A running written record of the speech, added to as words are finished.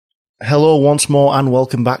Hello once more and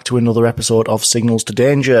welcome back to another episode of Signals to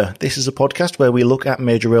Danger. This is a podcast where we look at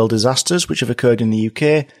major rail disasters which have occurred in the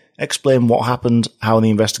UK, explain what happened, how the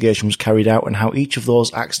investigation was carried out and how each of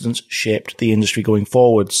those accidents shaped the industry going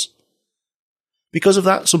forwards. Because of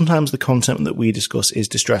that, sometimes the content that we discuss is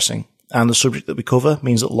distressing, and the subject that we cover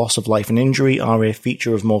means that loss of life and injury are a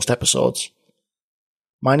feature of most episodes.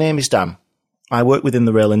 My name is Dan. I work within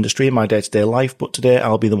the rail industry in my day-to-day life, but today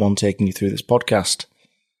I'll be the one taking you through this podcast.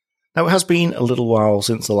 Now, it has been a little while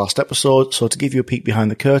since the last episode, so to give you a peek behind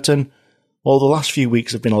the curtain, while the last few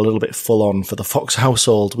weeks have been a little bit full on for the Fox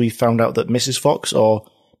household, we found out that Mrs. Fox, or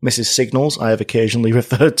Mrs. Signals, I have occasionally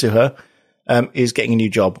referred to her, is getting a new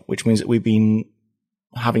job, which means that we've been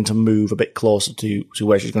having to move a bit closer to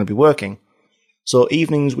where she's going to be working. So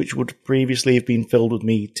evenings which would previously have been filled with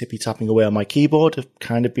me tippy-tapping away on my keyboard have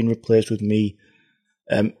kind of been replaced with me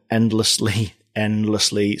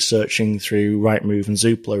endlessly searching through Rightmove and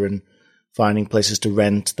Zoopla and finding places to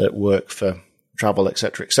rent that work for travel,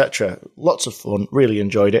 etc., etc. Lots of fun, really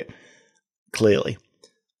enjoyed it, clearly.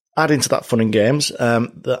 Adding to that fun and games,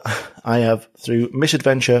 that I have, through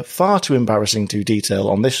misadventure far too embarrassing to detail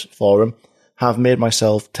on this forum, have made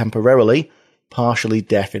myself temporarily partially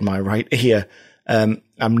deaf in my right ear. I'm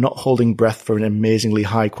not holding breath for an amazingly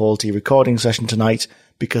high-quality recording session tonight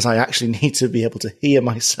because I actually need to be able to hear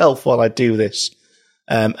myself while I do this.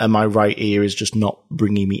 And my right ear is just not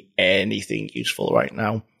bringing me anything useful right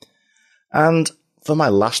now. And for my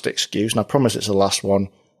last excuse, and I promise it's the last one,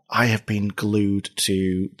 I have been glued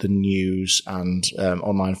to the news and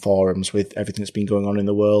online forums with everything that's been going on in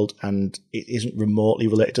the world, and it isn't remotely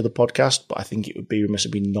related to the podcast, but I think it would be remiss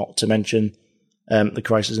of me not to mention the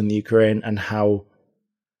crisis in the Ukraine and how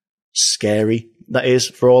scary that is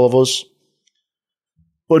for all of us.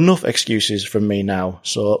 But enough excuses from me now,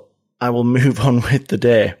 so I will move on with the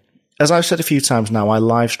day. As I've said a few times now, I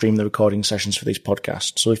live stream the recording sessions for these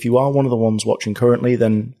podcasts, so if you are one of the ones watching currently,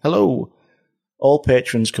 then hello. All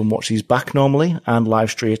patrons can watch these back normally, and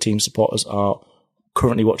Livestream team supporters are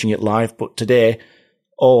currently watching it live, but today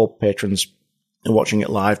all patrons are watching it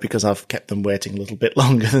live because I've kept them waiting a little bit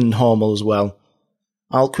longer than normal as well.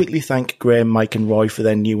 I'll quickly thank Graham, Mike and Roy for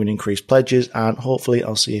their new and increased pledges, and hopefully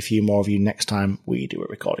I'll see a few more of you next time we do a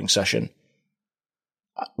recording session.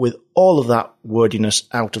 With all of that wordiness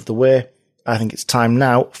out of the way, I think it's time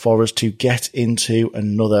now for us to get into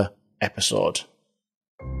another episode.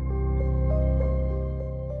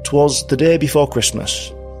 'Twas the day before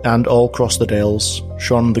Christmas, and all across the dales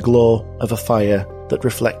shone the glow of a fire that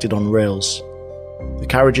reflected on rails. The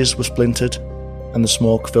carriages were splintered, and the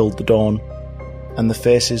smoke filled the dawn, and the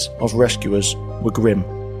faces of rescuers were grim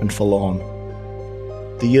and forlorn.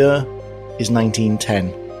 The year is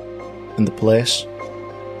 1910, and the place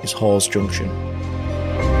is Hawes Junction.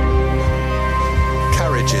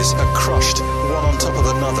 Carriages are crushed, one on top of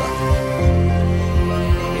another.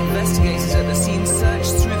 Investigators at the scene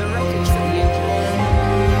searched through the wreckage for the injured.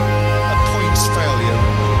 A points failure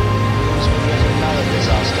means yet another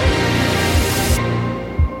disaster.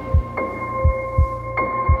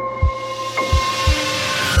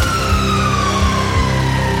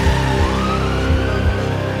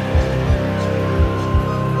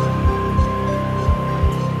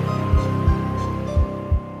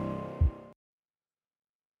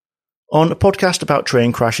 On a podcast about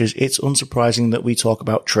train crashes, it's unsurprising that we talk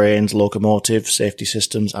about trains, locomotives, safety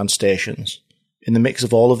systems and stations. In the mix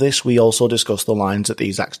of all of this, we also discuss the lines that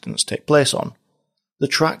these accidents take place on. The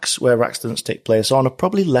tracks where accidents take place on are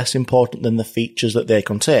probably less important than the features that they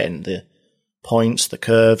contain. The points, the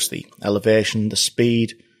curves, the elevation, the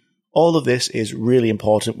speed. All of this is really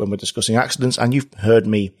important when we're discussing accidents, and you've heard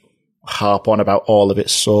me harp on about all of it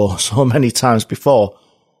so many times before.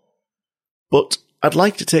 But I'd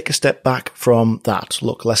like to take a step back from that,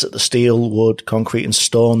 look less at the steel, wood, concrete and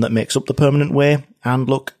stone that makes up the permanent way, and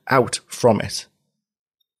look out from it.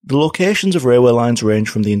 The locations of railway lines range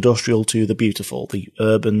from the industrial to the beautiful, the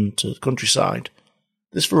urban to the countryside.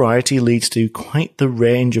 This variety leads to quite the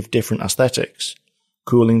range of different aesthetics.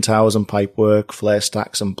 Cooling towers and pipework, flare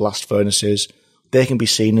stacks and blast furnaces, they can be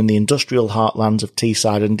seen in the industrial heartlands of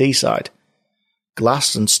Teesside and Deeside.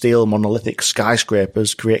 Glass and steel monolithic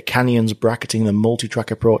skyscrapers create canyons bracketing the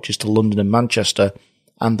multi-track approaches to London and Manchester,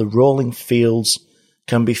 and the rolling fields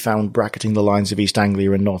can be found bracketing the lines of East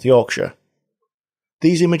Anglia and North Yorkshire.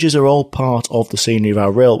 These images are all part of the scenery of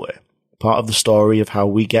our railway, part of the story of how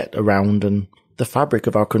we get around and the fabric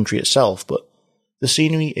of our country itself, but the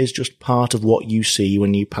scenery is just part of what you see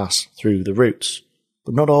when you pass through the routes,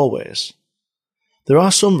 but not always. There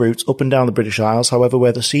are some routes up and down the British Isles, however,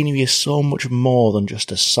 where the scenery is so much more than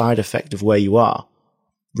just a side effect of where you are.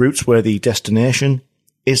 Routes where the destination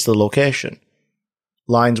is the location.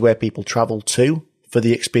 Lines where people travel to for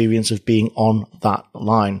the experience of being on that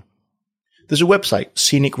line. There's a website,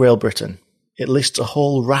 Scenic Rail Britain. It lists a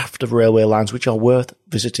whole raft of railway lines which are worth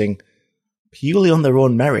visiting purely on their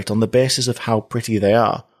own merit, on the basis of how pretty they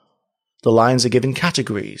are. The lines are given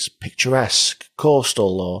categories: picturesque,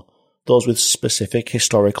 coastal, or those with specific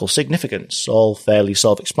historical significance, all fairly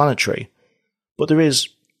self-explanatory. But there is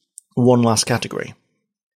one last category: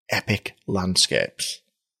 epic landscapes.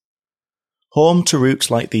 Home to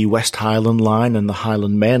routes like the West Highland Line and the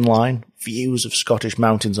Highland Main Line, views of Scottish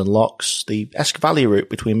mountains and lochs, the Esk Valley route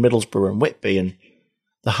between Middlesbrough and Whitby, and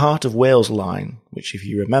the Heart of Wales Line, which, if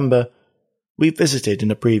you remember, we visited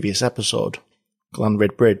in a previous episode,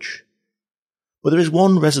 Glanrid Bridge. But there is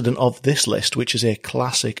one resident of this list which is a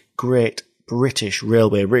classic Great British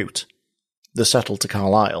Railway route, the Settle to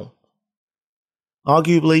Carlisle.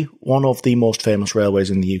 Arguably one of the most famous railways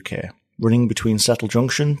in the UK, running between Settle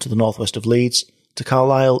Junction to the northwest of Leeds to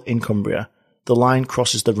Carlisle in Cumbria. The line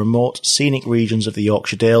crosses the remote, scenic regions of the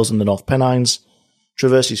Yorkshire Dales and the North Pennines,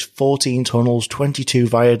 traverses 14 tunnels, 22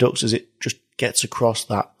 viaducts as it just gets across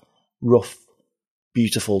that rough,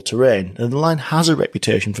 beautiful terrain. And the line has a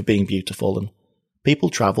reputation for being beautiful, and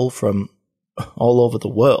people travel from all over the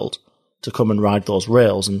world to come and ride those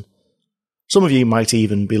rails, and some of you might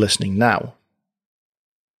even be listening now.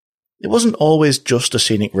 It wasn't always just a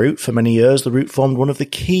scenic route. For many years, the route formed one of the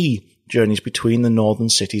key journeys between the northern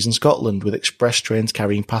cities and Scotland, with express trains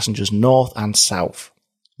carrying passengers north and south.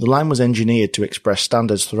 The line was engineered to express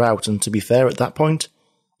standards throughout, and to be fair, at that point,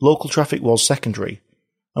 local traffic was secondary.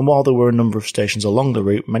 And while there were a number of stations along the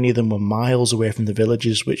route, many of them were miles away from the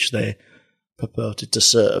villages which they purported to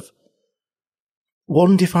serve.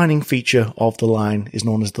 One defining feature of the line is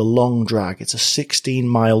known as the Long Drag. It's a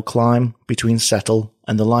 16-mile climb between Settle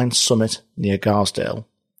and the line's summit near Garsdale.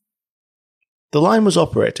 The line was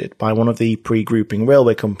operated by one of the pre-grouping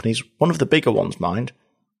railway companies, one of the bigger ones, mind,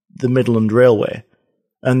 the Midland Railway,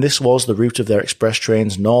 and this was the route of their express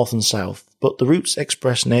trains north and south. But the route's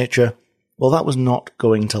express nature, well, that was not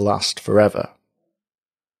going to last forever.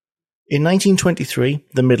 In 1923,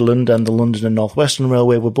 the Midland and the London and North Western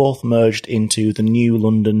Railway were both merged into the new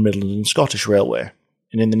London, Midland and Scottish Railway.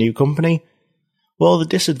 And in the new company, well, the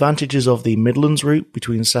disadvantages of the Midlands route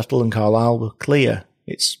between Settle and Carlisle were clear.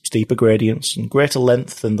 Its steeper gradients and greater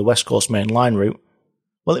length than the West Coast Main Line route,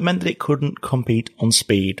 well, it meant that it couldn't compete on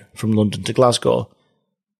speed from London to Glasgow,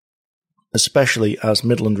 especially as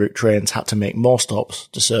Midland route trains had to make more stops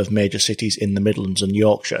to serve major cities in the Midlands and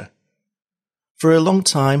Yorkshire. For a long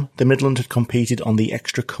time, the Midland had competed on the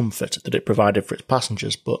extra comfort that it provided for its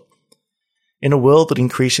passengers, but in a world that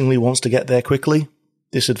increasingly wants to get there quickly,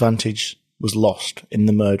 this advantage was lost in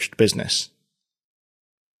the merged business.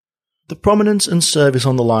 The prominence and service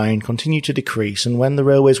on the line continued to decrease, and when the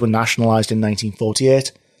railways were nationalised in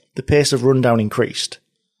 1948, the pace of rundown increased.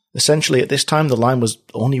 Essentially, at this time, the line was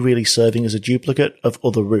only really serving as a duplicate of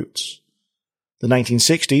other routes. The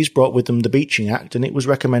 1960s brought with them the Beeching Act, and it was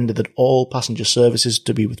recommended that all passenger services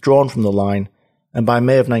to be withdrawn from the line, and by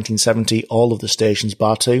May of 1970 all of the stations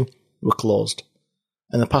bar 2 were closed,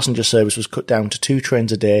 and the passenger service was cut down to 2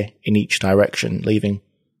 trains a day in each direction, leaving,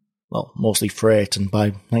 well, mostly freight, and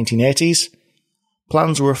by 1980s,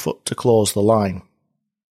 plans were afoot to close the line.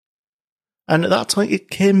 And at that time it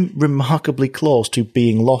came remarkably close to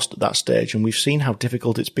being lost at that stage, and we've seen how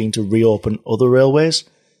difficult it's been to reopen other railways.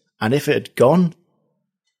 And if it had gone,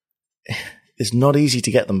 it's not easy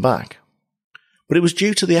to get them back. But it was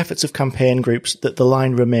due to the efforts of campaign groups that the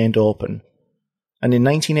line remained open. And in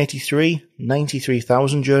 1983,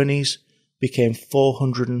 93,000 journeys became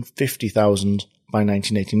 450,000 by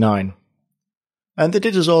 1989. And they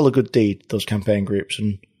did us all a good deed, those campaign groups.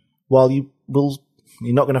 And while you're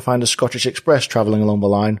not going to find a Scottish Express travelling along the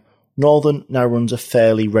line, Northern now runs a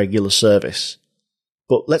fairly regular service.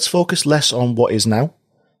 But let's focus less on what is now,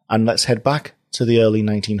 and let's head back to the early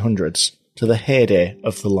 1900s, to the heyday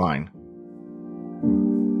of the line.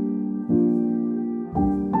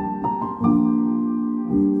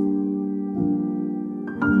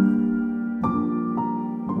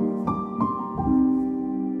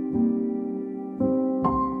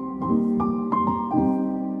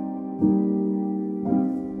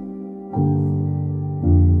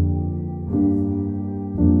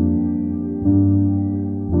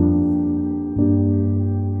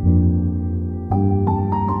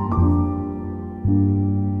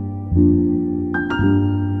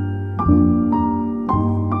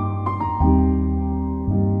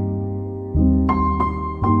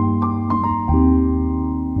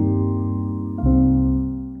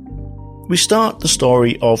 We start the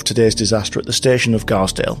story of today's disaster at the station of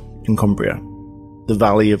Garsdale in Cumbria. The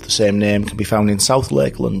valley of the same name can be found in South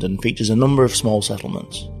Lakeland and features a number of small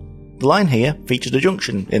settlements. The line here featured a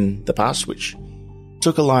junction in the past which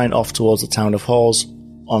took a line off towards the town of Hawes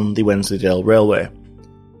on the Wensleydale Railway.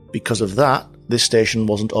 Because of that, this station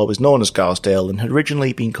wasn't always known as Garsdale and had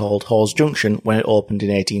originally been called Hawes Junction when it opened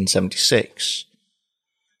in 1876.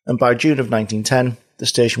 And by June of 1910, the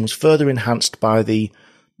station was further enhanced by the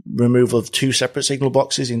removal of two separate signal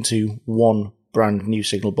boxes into one brand new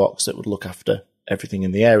signal box that would look after everything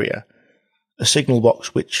in the area. A signal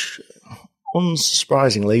box which,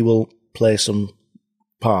 unsurprisingly, will play some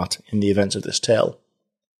part in the events of this tale.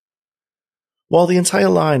 While the entire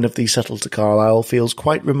line of the Settle to Carlisle feels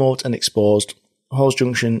quite remote and exposed, Hawes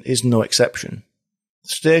Junction is no exception. The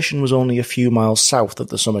station was only a few miles south of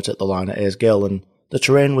the summit at the line at Aysgill, and the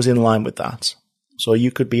terrain was in line with that, so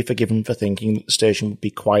you could be forgiven for thinking that the station would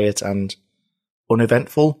be quiet and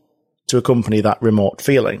uneventful to accompany that remote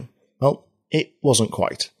feeling. Well, it wasn't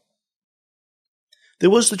quite. There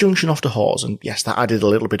was the junction off to Hawes, and yes, that added a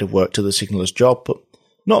little bit of work to the signaller's job, but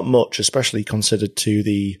not much, especially considered to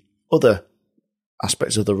the other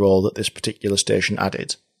aspects of the role that this particular station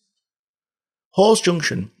added. Hawes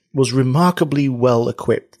Junction was remarkably well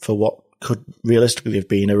equipped for what could realistically have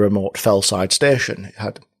been a remote fellside station. It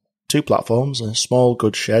had two platforms, a small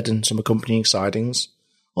goods shed and some accompanying sidings,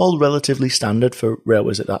 all relatively standard for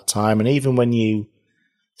railways at that time, and even when you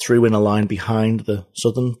threw in a line behind the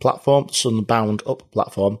southern platform, the southern-bound up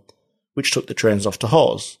platform, which took the trains off to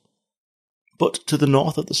Hawes. But to the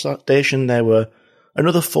north of the station there were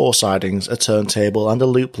another four sidings, a turntable and a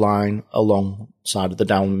loop line alongside of the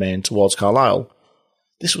down main towards Carlisle.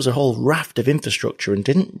 This was a whole raft of infrastructure and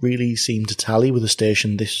didn't really seem to tally with a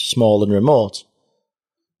station this small and remote.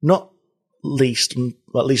 At least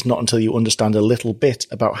not until you understand a little bit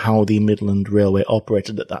about how the Midland Railway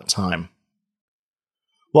operated at that time.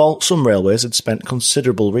 While some railways had spent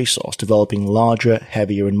considerable resource developing larger,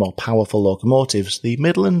 heavier and more powerful locomotives, the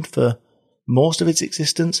Midland, for most of its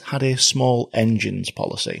existence, had a small engines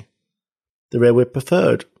policy. The railway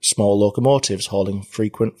preferred small locomotives hauling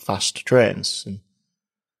frequent, fast trains, and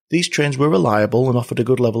these trains were reliable and offered a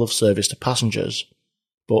good level of service to passengers,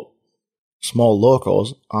 but small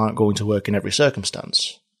locos aren't going to work in every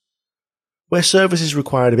circumstance. Where services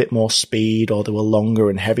required a bit more speed or there were longer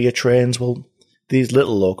and heavier trains, well, these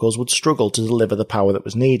little locos would struggle to deliver the power that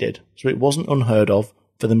was needed, so it wasn't unheard of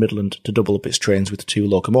for the Midland to double up its trains with two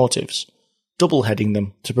locomotives, double-heading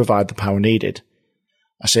them to provide the power needed.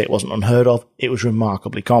 I say it wasn't unheard of, it was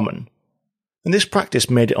remarkably common. And this practice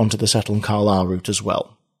made it onto the Settle and Carlisle route as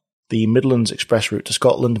well. The Midlands Express route to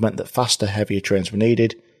Scotland meant that faster, heavier trains were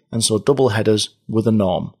needed, and so double-headers were the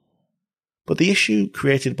norm. But the issue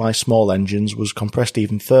created by small engines was compressed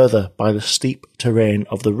even further by the steep terrain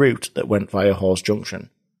of the route that went via Hawes Junction.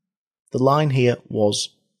 The line here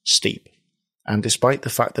was steep, and despite the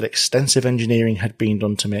fact that extensive engineering had been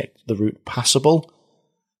done to make the route passable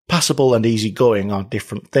and easy-going are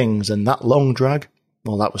different things, and that long drag,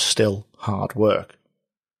 well, that was still hard work.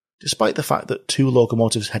 Despite the fact that two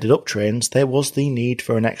locomotives headed up trains, there was the need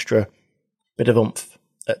for an extra bit of oomph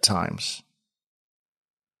at times.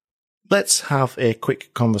 Let's have a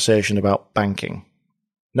quick conversation about banking.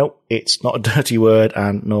 No, it's not a dirty word,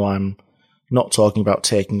 and no, I'm not talking about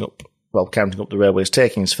counting up the railway's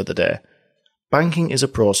takings for the day. Banking is a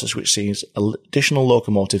process which sees additional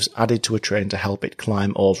locomotives added to a train to help it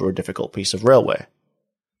climb over a difficult piece of railway.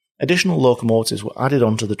 Additional locomotives were added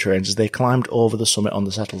onto the trains as they climbed over the summit on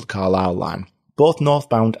the Settle to Carlisle line, both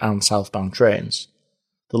northbound and southbound trains.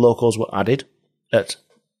 The locos were added at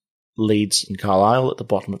Leeds and Carlisle at the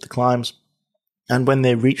bottom of the climbs, and when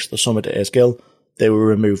they reached the summit at Aysgill, they were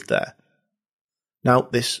removed there. Now,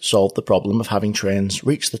 this solved the problem of having trains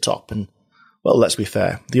reach the top, and, well, let's be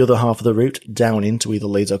fair, the other half of the route, down into either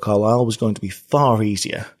Leeds or Carlisle, was going to be far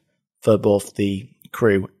easier for both the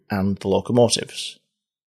crew and the locomotives.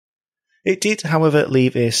 It did, however,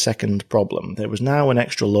 leave a second problem. There was now an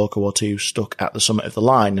extra loco or two stuck at the summit of the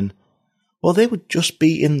line, and, well, they would just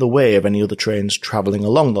be in the way of any other trains travelling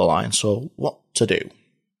along the line, so what to do?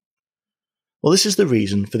 Well, this is the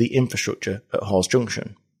reason for the infrastructure at Hawes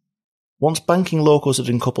Junction. Once banking locos had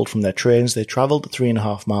uncoupled from their trains, they travelled the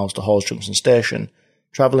 3.5 miles to Hawes Junction station,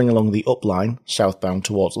 travelling along the up line, southbound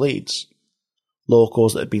towards Leeds.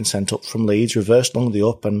 Locos that had been sent up from Leeds reversed along the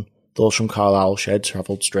up, and those from Carlisle shed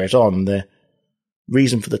travelled straight on. The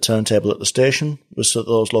reason for the turntable at the station was so that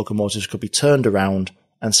those locomotives could be turned around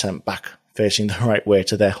and sent back facing the right way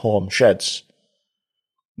to their home sheds.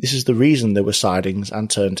 This is the reason there were sidings and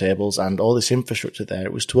turntables and all this infrastructure there.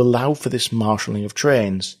 It was to allow for this marshalling of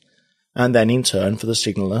trains, and then in turn for the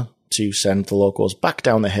signaller to send the locos back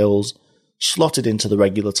down the hills slotted into the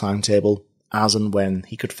regular timetable as and when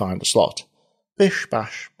he could find a slot. Bish,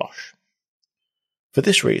 bash, bosh. For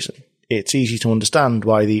this reason, it's easy to understand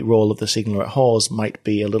why the role of the signaller at Hawes might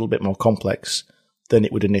be a little bit more complex than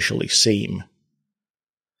it would initially seem.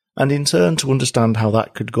 And in turn, to understand how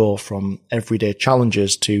that could go from everyday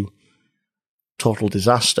challenges to total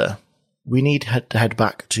disaster, we need to head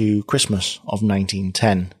back to Christmas of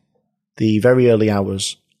 1910, the very early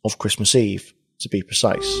hours of Christmas Eve, to be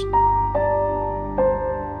precise.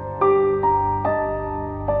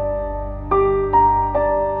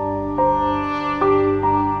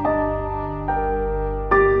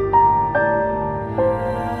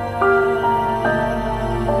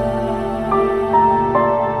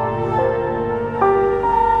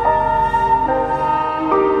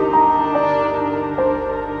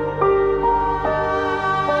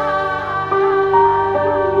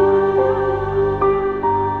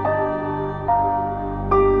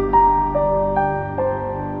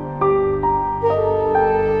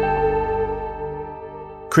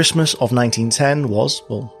 Christmas of 1910 was,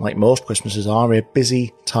 well, like most Christmases are, a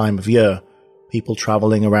busy time of year, people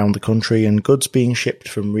travelling around the country and goods being shipped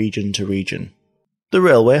from region to region. The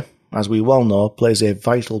railway, as we well know, plays a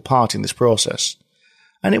vital part in this process,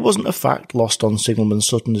 and it wasn't a fact lost on Signalman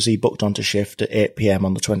Sutton as he booked onto shift at 8 p.m.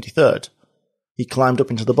 on the 23rd. He climbed up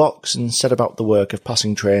into the box and set about the work of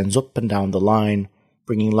passing trains up and down the line,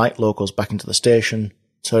 bringing light locals back into the station,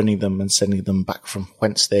 turning them and sending them back from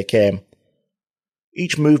whence they came.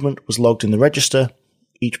 Each movement was logged in the register,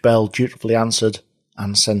 each bell dutifully answered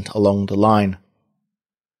and sent along the line.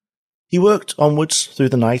 He worked onwards through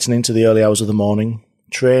the night and into the early hours of the morning.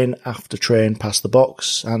 Train after train passed the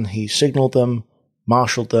box, and he signalled them,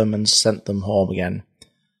 marshalled them and sent them home again.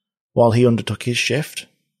 While he undertook his shift,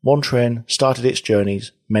 one train started its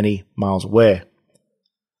journeys many miles away.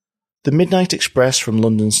 The Midnight Express from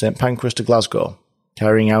London St Pancras to Glasgow,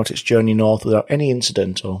 carrying out its journey north without any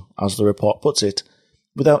incident, or, as the report puts it,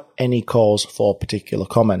 without any cause for particular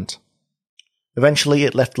comment. Eventually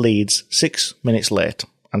it left Leeds 6 minutes late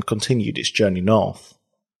and continued its journey north.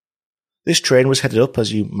 This train was headed up,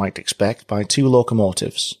 as you might expect, by 2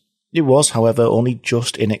 locomotives. It was, however, only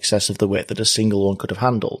just in excess of the weight that a single one could have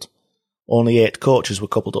handled. Only 8 coaches were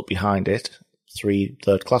coupled up behind it, 3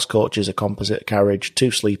 third-class coaches, a composite carriage,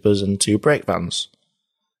 2 sleepers and 2 brake vans.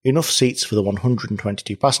 Enough seats for the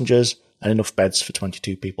 122 passengers and enough beds for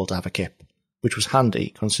 22 people to have a kip, which was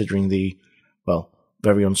handy considering the, well,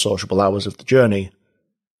 very unsociable hours of the journey.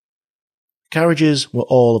 Carriages were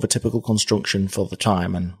all of a typical construction for the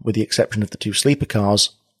time, and with the exception of the 2 sleeper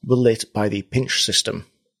cars, were lit by the pinch system.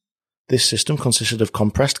 This system consisted of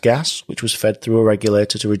compressed gas, which was fed through a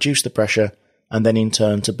regulator to reduce the pressure, and then in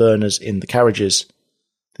turn to burners in the carriages.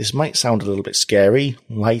 This might sound a little bit scary,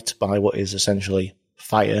 light by what is essentially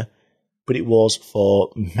fire, but it was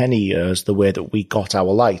for many years the way that we got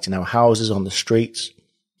our light in our houses, on the streets.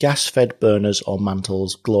 Gas-fed burners or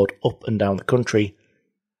mantles glowed up and down the country,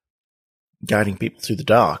 guiding people through the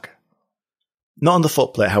dark. Not on the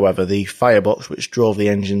footplate, however. The firebox which drove the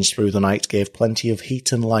engines through the night gave plenty of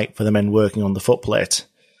heat and light for the men working on the footplate.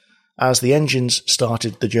 As the engines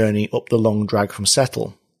started the journey up the long drag from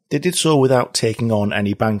Settle, they did so without taking on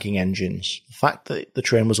any banking engines. The fact that the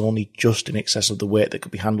train was only just in excess of the weight that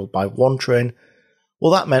could be handled by one train,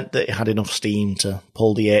 well, that meant that it had enough steam to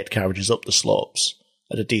pull the 8 carriages up the slopes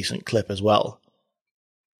at a decent clip as well.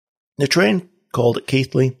 The train called at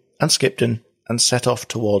Keighley and Skipton and set off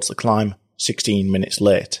towards the climb 16 minutes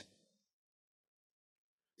late.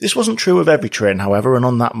 This wasn't true of every train, however, and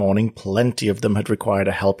on that morning plenty of them had required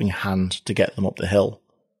a helping hand to get them up the hill.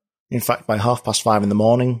 In fact, by 5:30 in the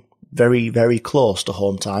morning, very, very close to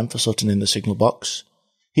home time for Sutton in the signal box,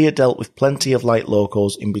 he had dealt with plenty of light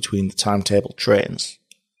locos in between the timetable trains.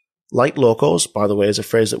 Light locos, by the way, is a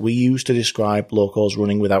phrase that we use to describe locos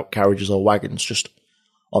running without carriages or wagons, just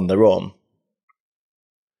on their own.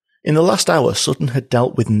 In the last hour, Sutton had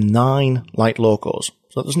dealt with 9 light locos,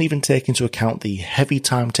 so that doesn't even take into account the heavy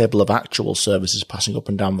timetable of actual services passing up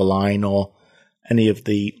and down the line, or any of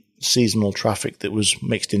the seasonal traffic that was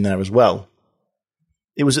mixed in there as well.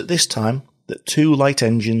 It was at this time that 2 light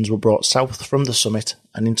engines were brought south from the summit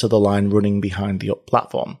and into the line running behind the up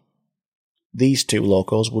platform. These 2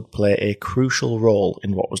 locos would play a crucial role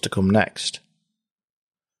in what was to come next.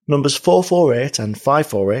 Numbers 448 and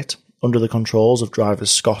 548, under the controls of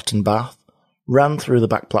drivers Scott and Bath, ran through the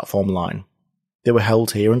back platform line. They were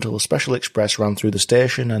held here until a special express ran through the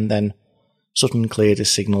station, and then Sutton cleared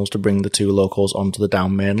his signals to bring the 2 locals onto the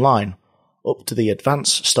down main line, up to the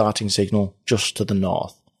advance starting signal just to the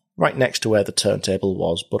north, right next to where the turntable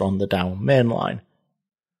was, but on the down main line.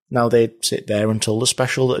 Now they'd sit there until the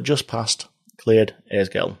special that had just passed cleared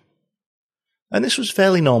Aysgill. And this was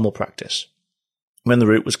fairly normal practice. When the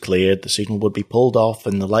route was cleared, the signal would be pulled off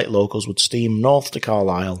and the light locals would steam north to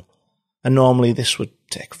Carlisle, and normally this would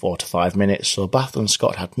take 4 to 5 minutes, so Bath and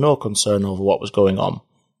Scott had no concern over what was going on.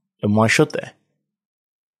 And why should they?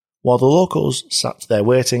 While the locals sat there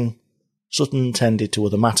waiting, Sutton tended to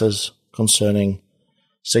other matters concerning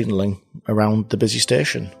signalling around the busy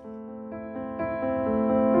station.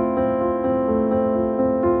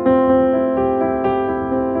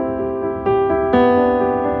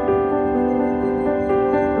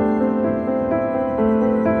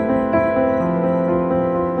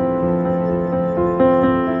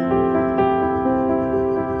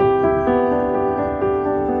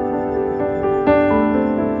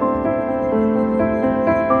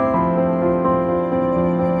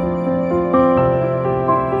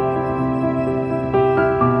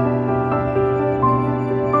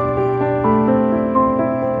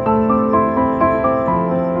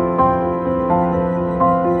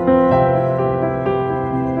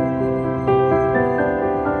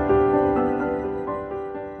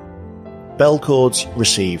 Bell codes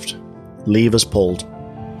received, levers pulled,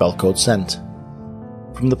 bell code sent.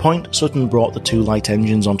 From the point Sutton brought the 2 light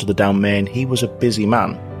engines onto the down main, he was a busy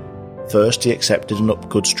man. First he accepted an up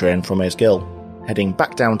goods train from Aysgill, heading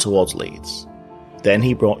back down towards Leeds. Then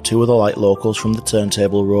he brought 2 other light locals from the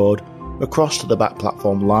Turntable Road across to the back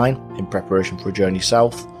platform line in preparation for a journey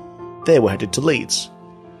south. They were headed to Leeds.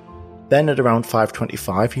 Then at around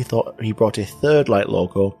 5:25 he thought he brought a 3rd light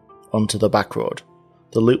loco onto the back road,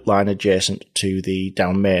 the loop line adjacent to the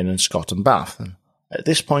down main and Scott and Bath, and at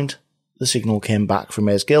this point the signal came back from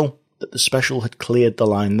Aysgill that the special had cleared the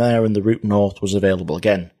line there and the route north was available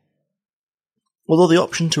again. Although the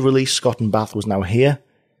option to release Scott and Bath was now here,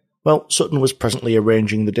 well, Sutton was presently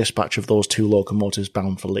arranging the dispatch of those 2 locomotives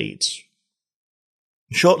bound for Leeds.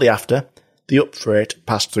 Shortly after, the up freight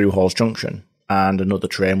passed through Hawes Junction, and another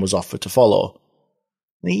train was offered to follow.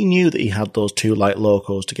 He knew that he had those 2 light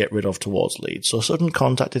locos to get rid of towards Leeds, so Sutton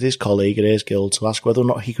contacted his colleague at Aysgill to ask whether or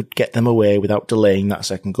not he could get them away without delaying that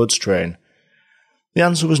second goods train. The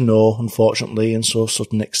answer was no, unfortunately, and so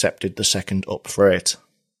Sutton accepted the second up freight.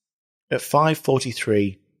 At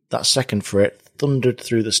 5:43, that second freight thundered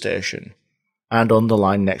through the station, and on the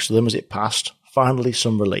line next to them as it passed, finally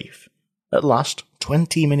some relief. At last,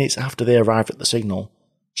 20 minutes after they arrived at the signal,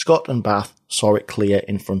 Scott and Bath saw it clear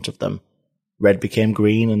in front of them. Red became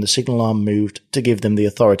green and the signal arm moved to give them the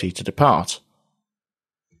authority to depart.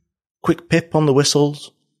 Quick pip on the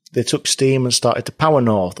whistles, they took steam and started to power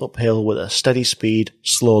north uphill with a steady speed,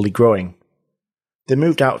 slowly growing. They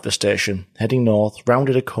moved out of the station, heading north,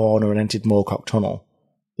 rounded a corner and entered Moorcock Tunnel.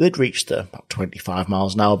 They'd reached about 25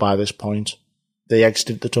 miles an hour by this point. They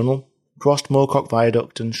exited the tunnel, crossed Moorcock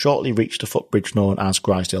Viaduct and shortly reached a footbridge known as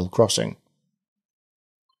Grisdale Crossing.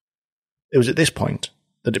 It was at this point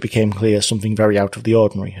that it became clear something very out of the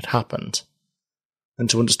ordinary had happened. And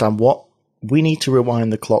to understand what, we need to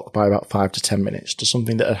rewind the clock by about 5 to 10 minutes to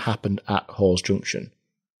something that had happened at Hawes Junction.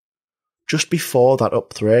 Just before that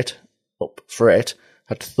up freight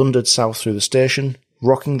had thundered south through the station,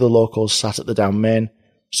 rocking the locals sat at the down main,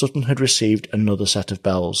 Sutton had received another set of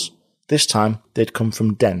bells. This time they'd come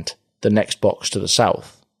from Dent, the next box to the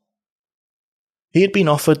south. He had been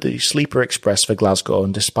offered the sleeper express for Glasgow,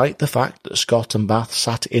 and despite the fact that Scott and Bath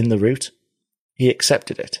sat in the route, he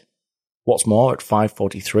accepted it. What's more, at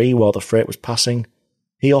 5:43, while the freight was passing,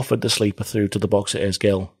 he offered the sleeper through to the box at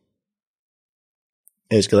Aysgill.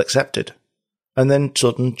 Aysgill accepted, and then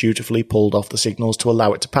Sutton dutifully pulled off the signals to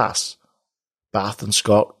allow it to pass. Bath and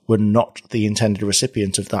Scott were not the intended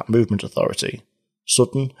recipient of that movement authority.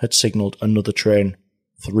 Sutton had signalled another train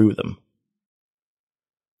through them.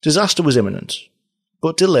 Disaster was imminent,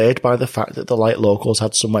 but delayed by the fact that the light locals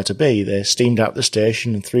had somewhere to be. They steamed out the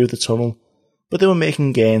station and through the tunnel, but they were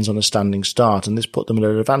making gains on a standing start, and this put them at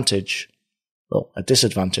a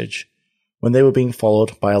disadvantage, when they were being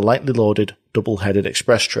followed by a lightly loaded, double-headed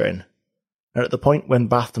express train. And at the point when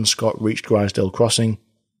Bath and Scott reached Grisdale Crossing,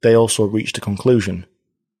 they also reached a conclusion.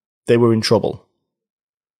 They were in trouble.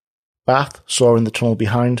 Bath saw in the tunnel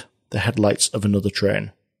behind the headlights of another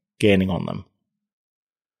train, gaining on them.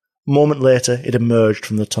 A moment later, it emerged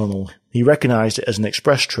from the tunnel. He recognised it as an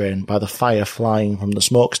express train by the fire flying from the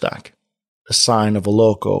smokestack, a sign of a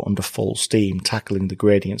loco under full steam tackling the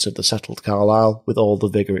gradients of the settled Carlisle with all the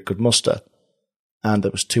vigour it could muster, and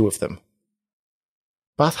there was 2 of them.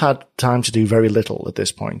 Bath had time to do very little at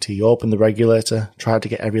this point. He opened the regulator, tried to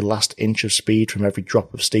get every last inch of speed from every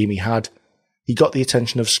drop of steam he had. He got the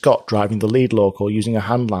attention of Scott driving the lead loco using a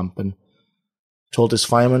hand lamp and told his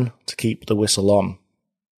fireman to keep the whistle on.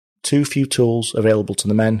 too few tools available to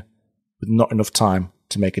the men, with not enough time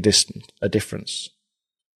to make a difference.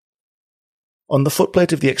 On the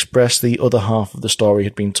footplate of the express, the other half of the story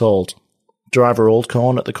had been told. Driver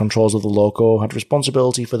Oldcorn at the controls of the loco had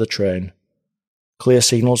responsibility for the train. Clear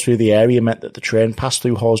signals through the area meant that the train passed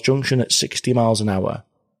through Hawes Junction at 60 miles an hour.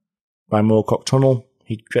 By Moorcock Tunnel,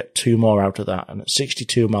 he'd get 2 more out of that, and at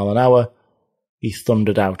 62 miles an hour, he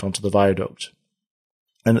thundered out onto the viaduct.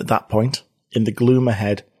 And at that point, in the gloom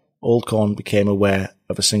ahead, Oldcorn became aware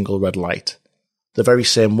of a single red light, the very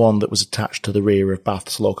same one that was attached to the rear of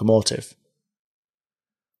Bath's locomotive.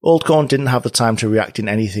 Oldcorn didn't have the time to react in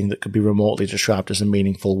anything that could be remotely described as a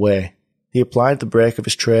meaningful way. He applied the brake of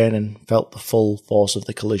his train and felt the full force of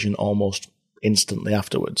the collision almost instantly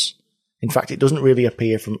afterwards. In fact, it doesn't really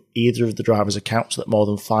appear from either of the drivers' accounts that more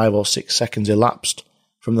than 5 or 6 seconds elapsed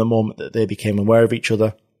from the moment that they became aware of each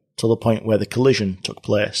other till the point where the collision took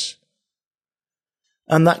place.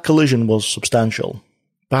 And that collision was substantial.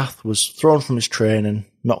 Bath was thrown from his train and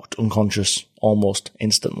knocked unconscious almost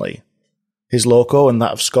instantly. His loco and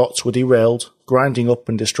that of Scott's were derailed, grinding up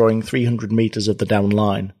and destroying 300 metres of the down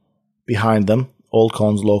line. Behind them,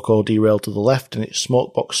 Oldcorn's loco derailed to the left and its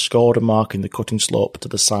smoke box scored a mark in the cutting slope to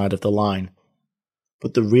the side of the line.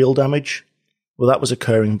 But the real damage? Well, that was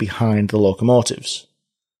occurring behind the locomotives.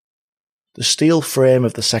 The steel frame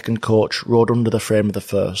of the second coach rode under the frame of the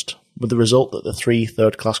first, with the result that the 3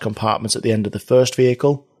 third-class compartments at the end of the first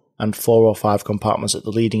vehicle and 4 or 5 compartments at the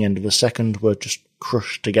leading end of the second were just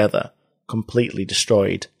crushed together, completely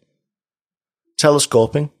destroyed.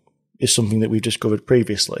 Telescoping is something that we've discovered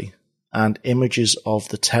previously, and images of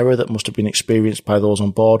the terror that must have been experienced by those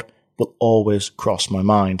on board will always cross my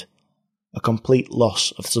mind. A complete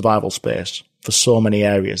loss of survival space for so many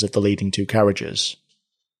areas of the leading 2 carriages.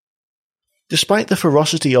 Despite the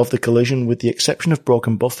ferocity of the collision, with the exception of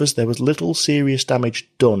broken buffers, there was little serious damage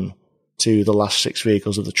done to the last 6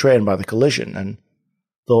 vehicles of the train by the collision, and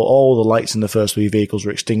though all the lights in the first 3 vehicles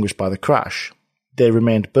were extinguished by the crash, they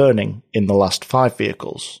remained burning in the last 5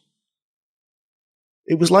 vehicles.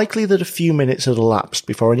 It was likely that a few minutes had elapsed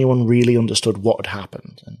before anyone really understood what had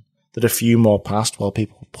happened, and that a few more passed while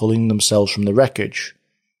people were pulling themselves from the wreckage.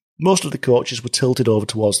 Most of the coaches were tilted over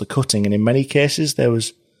towards the cutting, and in many cases there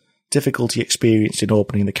was difficulty experienced in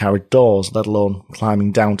opening the carriage doors, let alone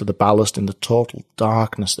climbing down to the ballast in the total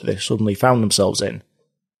darkness that they suddenly found themselves in.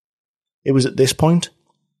 It was at this point,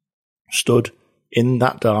 stood in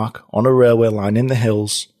that dark, on a railway line in the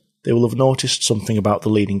hills, they will have noticed something about the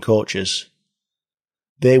leading coaches.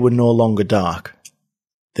 They were no longer dark.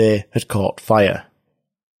 They had caught fire.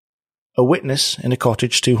 A witness in a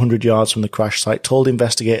cottage 200 yards from the crash site told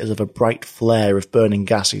investigators of a bright flare of burning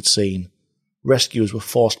gas he'd seen. Rescuers were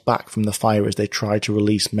forced back from the fire as they tried to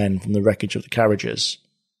release men from the wreckage of the carriages.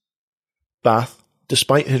 Bath,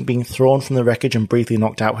 despite having been thrown from the wreckage and briefly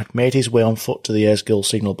knocked out, had made his way on foot to the Aysgill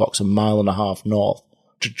signal box 1.5 miles north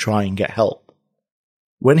to try and get help.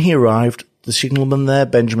 When he arrived, the signalman there,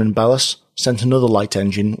 Benjamin Ballas, sent another light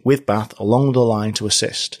engine with Bath along the line to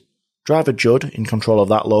assist. Driver Judd, in control of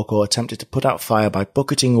that loco, attempted to put out fire by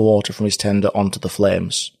bucketing water from his tender onto the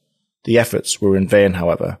flames. The efforts were in vain,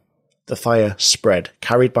 however. The fire spread,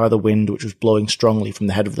 carried by the wind which was blowing strongly from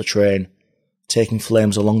the head of the train, taking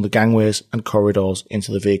flames along the gangways and corridors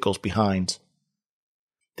into the vehicles behind.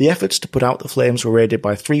 The efforts to put out the flames were aided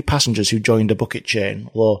by 3 passengers who joined a bucket chain,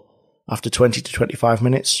 although after 20 to 25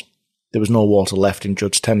 minutes, there was no water left in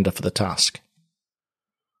Judd's tender for the task.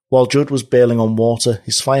 While Judd was bailing on water,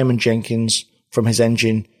 his fireman Jenkins, from his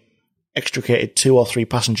engine, extricated 2 or 3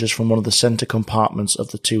 passengers from one of the centre compartments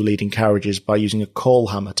of the 2 leading carriages by using a coal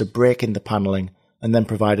hammer to break in the panelling, and then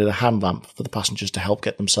provided a hand lamp for the passengers to help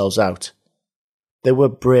get themselves out. There were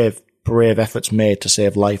brave efforts made to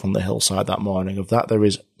save life on the hillside that morning, of that there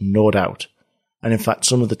is no doubt, and in fact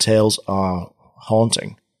some of the tales are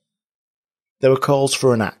haunting. There were calls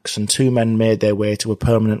for an axe, and 2 men made their way to a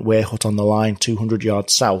permanent way hut on the line 200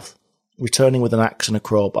 yards south, returning with an axe and a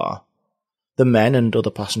crowbar. The men and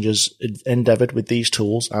other passengers endeavoured with these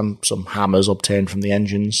tools, and some hammers obtained from the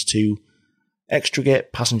engines, to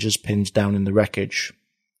extricate passengers pinned down in the wreckage.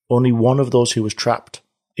 Only one of those who was trapped,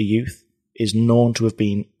 a youth, is known to have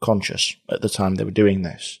been conscious at the time they were doing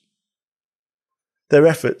this. Their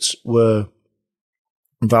efforts were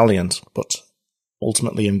valiant, but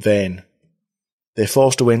ultimately in vain. They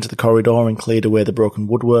forced a way into the corridor and cleared away the broken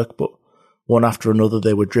woodwork, but one after another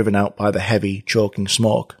they were driven out by the heavy, choking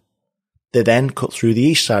smoke. They then cut through the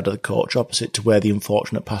east side of the coach opposite to where the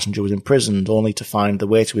unfortunate passenger was imprisoned, only to find the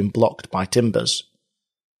way to him blocked by timbers.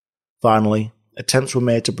 Finally, attempts were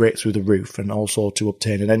made to break through the roof and also to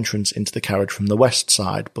obtain an entrance into the carriage from the west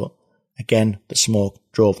side, but Again, the smoke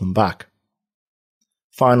drove them back.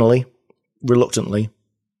 Finally, reluctantly,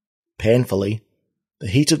 painfully, the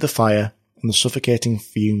heat of the fire and the suffocating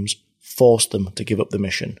fumes forced them to give up the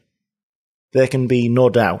mission. There can be no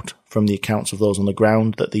doubt, from the accounts of those on the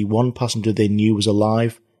ground, that the one passenger they knew was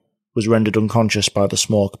alive was rendered unconscious by the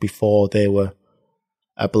smoke before they were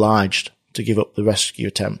obliged to give up the rescue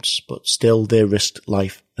attempts, but still they risked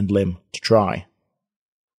life and limb to try.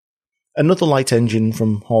 Another light engine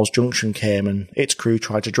from Hawes Junction came, and its crew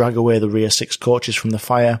tried to drag away the rear 6 coaches from the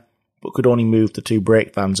fire, but could only move the 2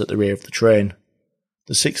 brake vans at the rear of the train.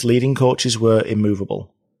 The 6 leading coaches were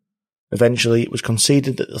immovable. Eventually, it was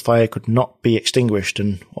conceded that the fire could not be extinguished,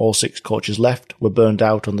 and all 6 coaches left were burned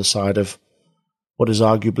out on the side of what is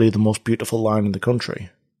arguably the most beautiful line in the country.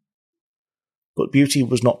 But beauty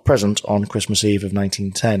was not present on Christmas Eve of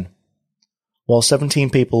 1910. While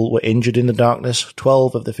 17 people were injured in the darkness,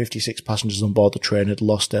 12 of the 56 passengers on board the train had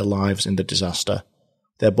lost their lives in the disaster,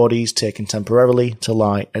 their bodies taken temporarily to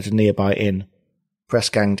lie at a nearby inn,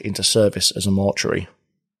 press-ganged into service as a mortuary.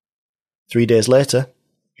 3 days later,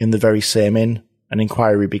 in the very same inn, an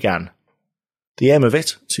inquiry began. The aim of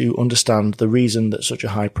it, to understand the reason that such a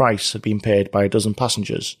high price had been paid by a dozen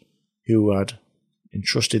passengers who had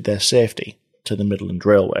entrusted their safety to the Midland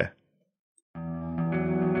Railway.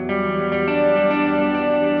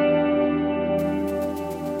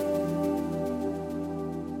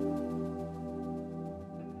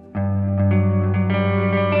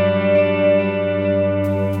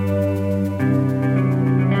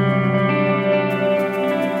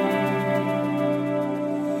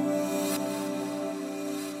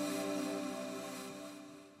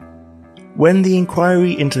 When the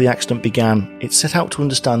inquiry into the accident began, it set out to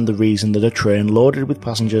understand the reason that a train loaded with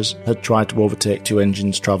passengers had tried to overtake 2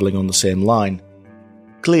 engines travelling on the same line.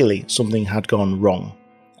 Clearly, something had gone wrong,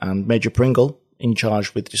 and Major Pringle, in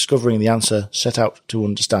charge with discovering the answer, set out to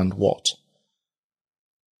understand what.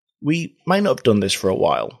 We might not have done this for a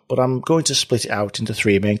while, but I'm going to split it out into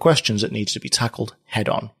 3 main questions that need to be tackled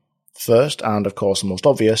head-on. First, and of course the most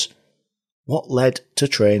obvious, what led to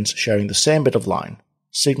trains sharing the same bit of line?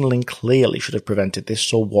 Signalling clearly should have prevented this,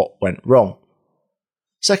 so what went wrong?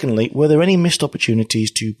 Secondly, were there any missed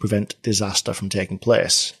opportunities to prevent disaster from taking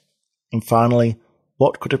place? And finally,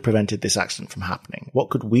 what could have prevented this accident from happening? What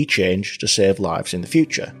could we change to save lives in the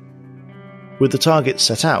future? With the targets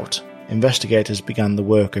set out, investigators began the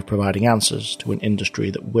work of providing answers to an industry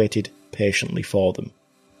that waited patiently for them.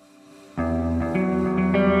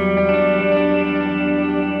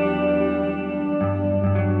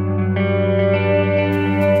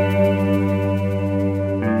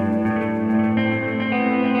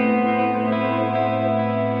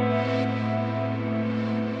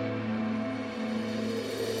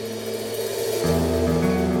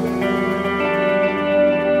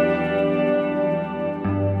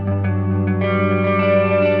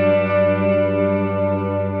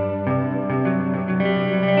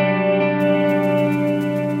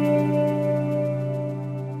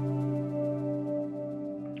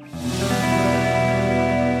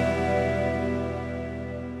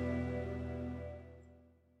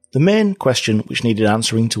 The main question which needed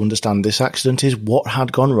answering to understand this accident is what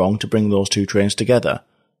had gone wrong to bring those 2 trains together,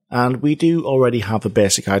 and we do already have a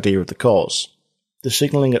basic idea of the cause. The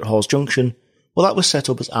signalling at Hawes Junction, well, that was set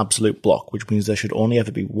up as absolute block, which means there should only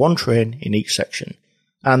ever be 1 train in each section,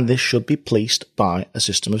 and this should be policed by a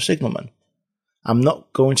system of signalmen. I'm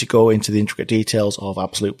not going to go into the intricate details of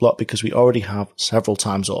absolute block because we already have several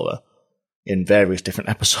times over in various different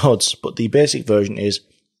episodes, but the basic version is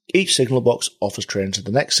each signal box offers trains to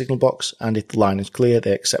the next signal box, and if the line is clear,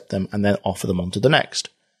 they accept them and then offer them on to the next.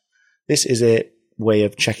 This is a way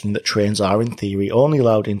of checking that trains are, in theory, only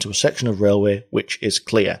allowed into a section of railway which is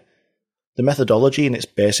clear. The methodology in its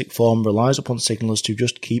basic form relies upon signallers to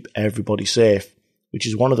just keep everybody safe, which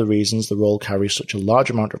is one of the reasons the role carries such a large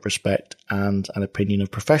amount of respect and an opinion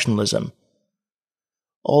of professionalism.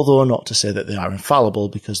 Although not to say that they are infallible,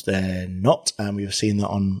 because they're not, and we've seen that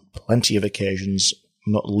on plenty of occasions,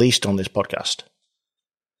 not least on this podcast.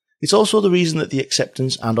 It's also the reason that the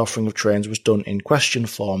acceptance and offering of trains was done in question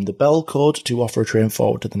form. The bell code to offer a train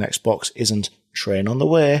forward to the next box isn't train on the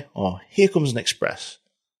way or here comes an express.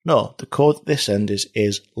 No, the code at this end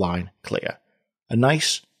is line clear. A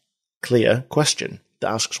nice, clear question that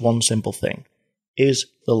asks one simple thing. Is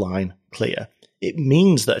the line clear? It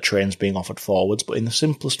means that a train's being offered forwards, but in the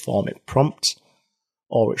simplest form it prompts,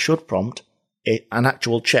 or it should prompt, an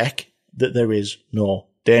actual check that there is no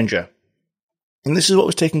danger. And this is what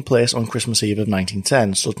was taking place on Christmas Eve of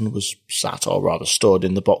 1910. Sutton was sat, or rather stood,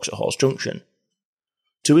 in the box at Hawes Junction.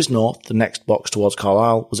 To his north, the next box towards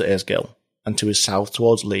Carlisle was at Aysgill, and to his south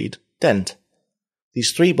towards Leeds, Dent.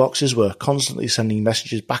 These 3 boxes were constantly sending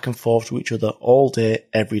messages back and forth to each other all day,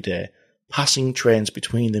 every day, passing trains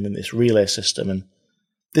between them in this relay system, and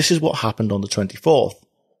this is what happened on the 24th.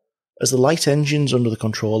 As the light engines under the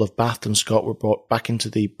control of Bath and Scott were brought back into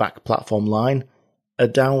the back platform line, a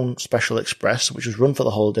down special express, which was run for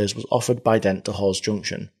the holidays, was offered by Dent to Hawes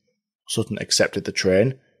Junction. Sutton accepted the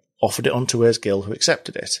train, offered it on to Hawes Gill, who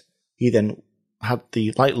accepted it. He then had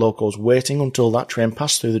the light locos waiting until that train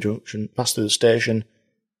passed through the junction, passed through the station,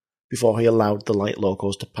 before he allowed the light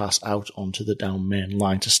locos to pass out onto the down main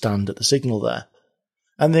line to stand at the signal there.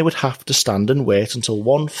 And they would have to stand and wait until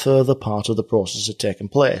one further part of the process had taken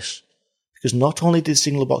place. Because not only did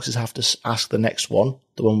signal boxes have to ask the next one,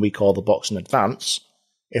 the one we call the box in advance,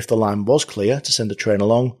 if the line was clear to send a train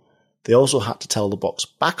along, they also had to tell the box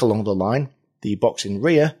back along the line, the box in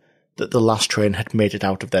rear, that the last train had made it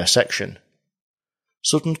out of their section.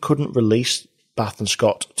 Sutton couldn't release Bath and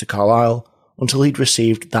Scott to Carlisle until he'd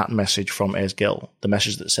received that message from Hawes Gill, the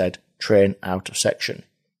message that said, train out of section,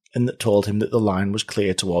 and that told him that the line was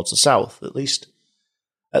clear towards the south, at least.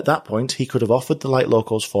 At that point, he could have offered the light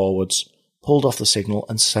locos forwards, pulled off the signal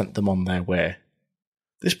and sent them on their way.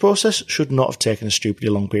 This process should not have taken a stupidly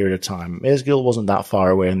long period of time. Hawes Gill wasn't that far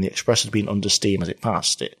away and the express had been under steam as it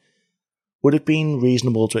passed. It would have been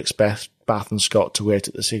reasonable to expect Bath and Scott to wait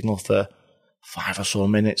at the signal for 5 or so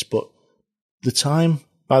minutes, but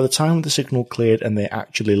by the time the signal cleared and they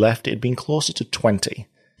actually left, it had been closer to 20.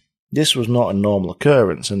 This was not a normal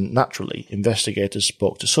occurrence, and naturally, investigators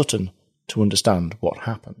spoke to Sutton to understand what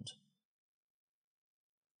happened.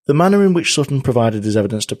 The manner in which Sutton provided his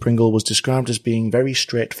evidence to Pringle was described as being very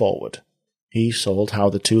straightforward. He told how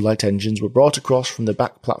the 2 light engines were brought across from the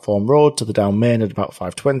back platform road to the down main at about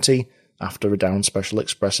 5:20, after a down special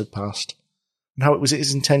express had passed, and how it was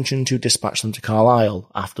his intention to dispatch them to Carlisle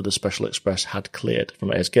after the special express had cleared from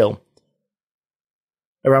Hawes Gill.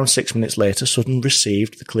 Around 6 minutes later, Sutton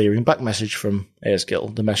received the clearing back message from Hawes Gill,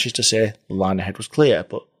 the message to say the line ahead was clear,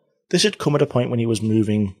 but this had come at a point when he was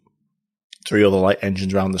moving 3 other light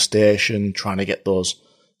engines around the station, trying to get those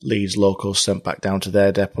Leeds locos sent back down to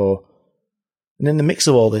their depot. And in the mix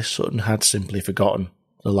of all this, Sutton had simply forgotten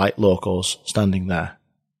the light locos standing there.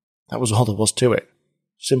 That was all there was to it.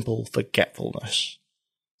 Simple forgetfulness.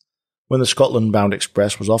 When the Scotland-bound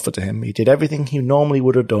express was offered to him, he did everything he normally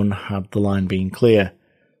would have done had the line been clear.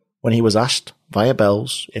 When he was asked, via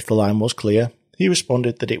bells, if the line was clear, he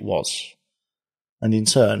responded that it was, and in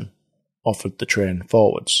turn offered the train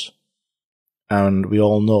forwards. And we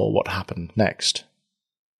all know what happened next.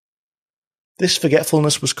 This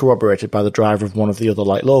forgetfulness was corroborated by the driver of one of the other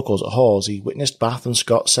light locos at Hawes. He witnessed Bath and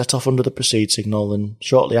Scott set off under the proceed signal, and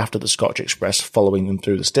shortly after the Scotch Express following them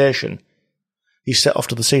through the station. He set off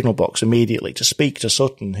to the signal box immediately to speak to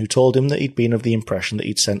Sutton, who told him that he'd been of the impression that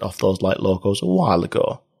he'd sent off those light locos a while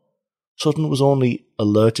ago. Sutton was only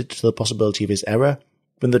alerted to the possibility of his error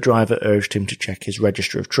when the driver urged him to check his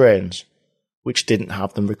register of trains, which didn't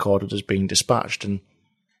have them recorded as being dispatched, and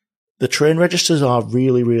the train registers are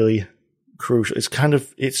really, really crucial.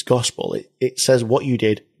 It's gospel. It says what you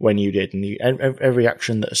did when you did, and every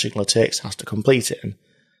action that a signaller takes has to complete it. And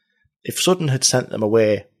if Sutton had sent them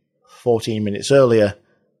away 14 minutes earlier,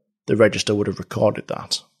 the register would have recorded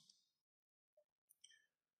that.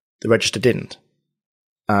 The register didn't,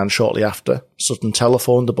 and shortly after, Sutton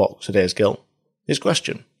telephoned the box at Hawes Gill. His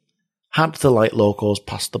question: had the light locos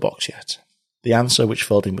passed the box yet? The answer, which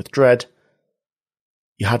filled him with dread: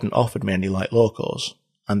 you hadn't offered me any light locos,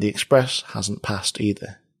 and the express hasn't passed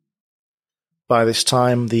either. By this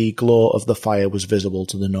time, the glow of the fire was visible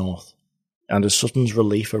to the north, and as Sutton's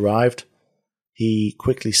relief arrived, he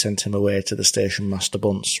quickly sent him away to the station master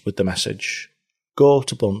Bunce with the message: go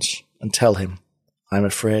to Bunce and tell him I'm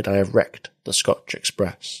afraid I have wrecked the Scotch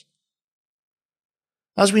Express.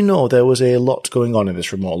 As we know, there was a lot going on in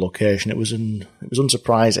this remote location. It was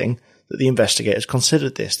unsurprising that the investigators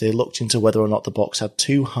considered this. They looked into whether or not the box had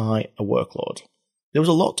too high a workload. There was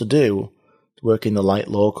a lot to do, working the light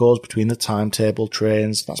locos between the timetable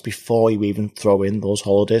trains. That's before you even throw in those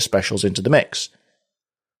holiday specials into the mix.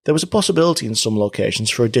 There was a possibility in some locations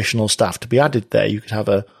for additional staff to be added there. You could have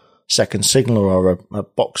a second signaller or a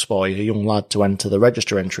box boy, a young lad, to enter the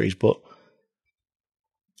register entries, but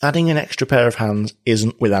adding an extra pair of hands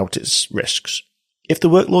isn't without its risks. If the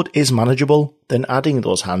workload is manageable, then adding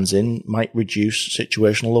those hands in might reduce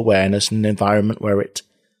situational awareness in an environment where it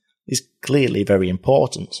is clearly very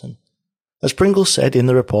important. And as Pringle said in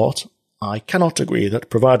the report, I cannot agree that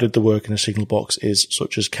provided the work in a signal box is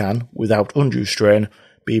such as can, without undue strain,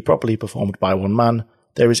 be properly performed by one man,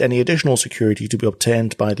 there is any additional security to be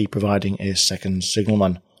obtained by the providing a second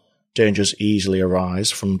signalman. Dangers easily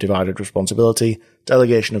arise from divided responsibility,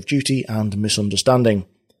 delegation of duty, and misunderstanding.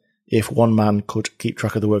 If one man could keep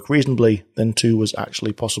track of the work reasonably, then two was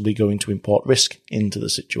actually possibly going to import risk into the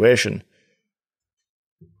situation.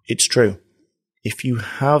 It's true. If you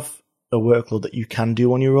have a workload that you can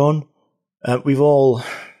do on your own, we've all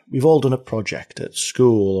done a project at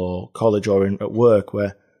school or college or at work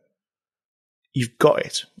where you've got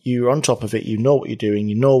it. You're on top of it, you know what you're doing,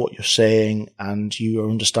 you know what you're saying, and you are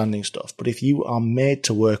understanding stuff. But if you are made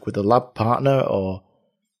to work with a lab partner or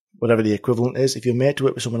whatever the equivalent is, if you're made to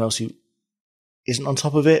work with someone else who isn't on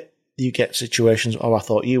top of it, you get situations, oh, I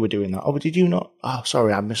thought you were doing that. Oh, but did you not? Oh,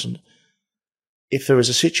 sorry, I'm missing. If there is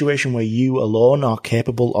a situation where you alone are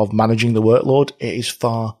capable of managing the workload, it is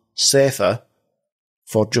far safer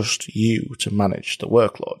for just you to manage the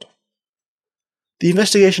workload. The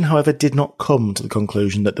investigation, however, did not come to the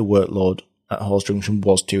conclusion that the workload at Hawes Junction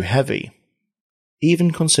was too heavy,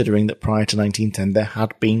 even considering that prior to 1910 there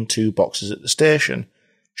had been 2 boxes at the station,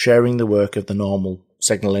 sharing the work of the normal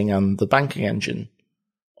signalling and the banking engine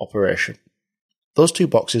operation. Those 2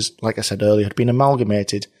 boxes, like I said earlier, had been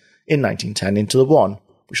amalgamated in 1910 into the one,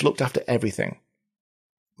 which looked after everything.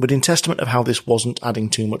 But in testament of how this wasn't adding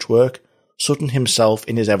too much work, Sutton himself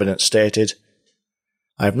in his evidence stated,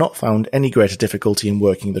 "I have not found any greater difficulty in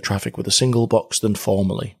working the traffic with a single box than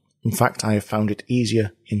formerly. In fact, I have found it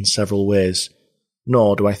easier in several ways,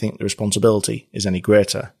 nor do I think the responsibility is any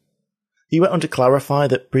greater." He went on to clarify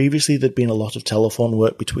that previously there'd been a lot of telephone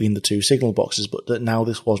work between the 2 signal boxes, but that now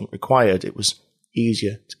this wasn't required. It was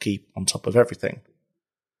easier to keep on top of everything.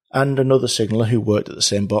 And another signaller who worked at the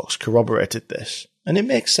same box corroborated this, and it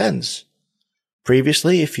makes sense.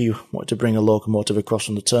 Previously, if you wanted to bring a locomotive across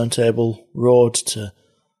from the turntable road to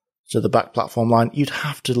the back platform line, you'd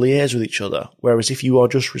have to liaise with each other, whereas if you are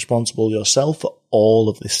just responsible yourself for all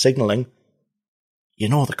of this signalling, you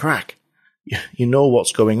know the crack. You know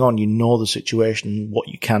what's going on, you know the situation, what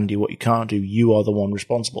you can do, what you can't do, you are the one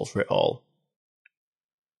responsible for it all.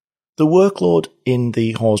 The workload in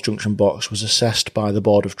the Hawes Junction box was assessed by the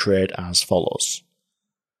Board of Trade as follows.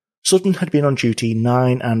 Sutton had been on duty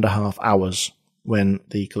 9.5 hours when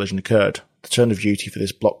the collision occurred. The turn of duty for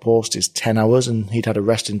this block post is 10 hours, and he'd had a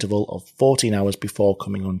rest interval of 14 hours before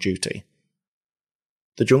coming on duty.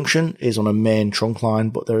 The junction is on a main trunk line,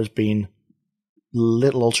 but there has been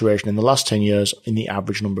little alteration in the last 10 years in the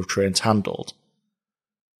average number of trains handled.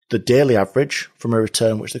 The daily average from a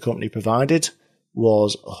return which the company provided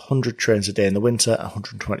was 100 trains a day in the winter,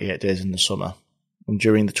 128 days in the summer. And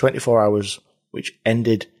during the 24 hours which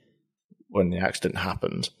ended when the accident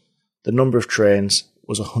happened, the number of trains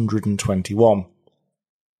was 121.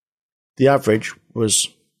 The average was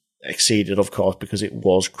exceeded, of course, because it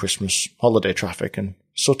was Christmas holiday traffic, and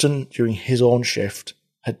Sutton, during his own shift,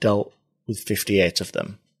 had dealt with 58 of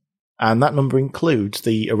them. And that number includes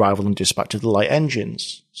the arrival and dispatch of the light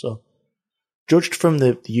engines. So, judged from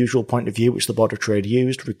the usual point of view which the Board of Trade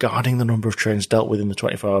used regarding the number of trains dealt with in the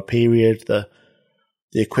 24-hour period, the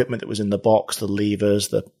equipment that was in the box, the levers,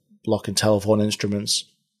 the block and telephone instruments,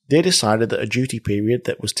 they decided that a duty period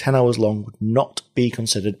that was 10 hours long would not be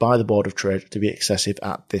considered by the Board of Trade to be excessive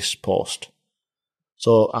at this post.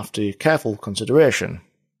 So, after careful consideration,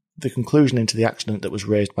 the conclusion into the accident that was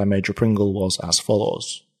raised by Major Pringle was as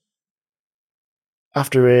follows.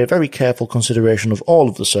 After a very careful consideration of all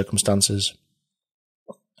of the circumstances,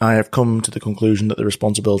 I have come to the conclusion that the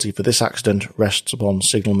responsibility for this accident rests upon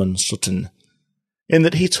Signalman Sutton, in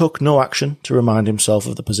that he took no action to remind himself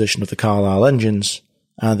of the position of the Carlisle engines,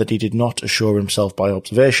 and that he did not assure himself by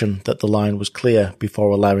observation that the line was clear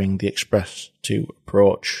before allowing the express to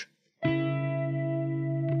approach.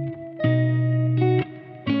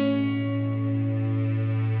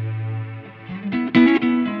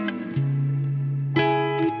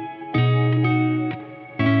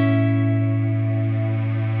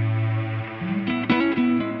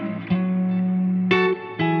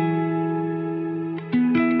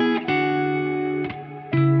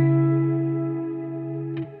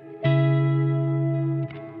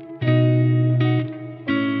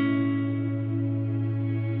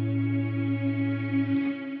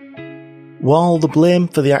 While the blame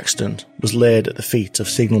for the accident was laid at the feet of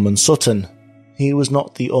Signalman Sutton, he was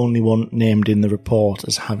not the only one named in the report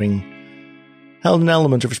as having held an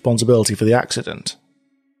element of responsibility for the accident.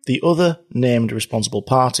 The other named responsible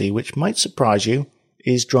party, which might surprise you,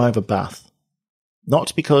 is Driver Bath.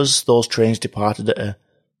 Not because those trains departed at a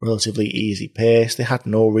relatively easy pace, they had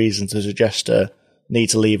no reason to suggest a need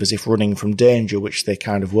to leave as if running from danger, which they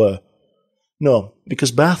kind of were. No,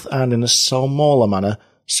 because Bath, and in a smaller manner,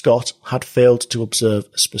 Scott, had failed to observe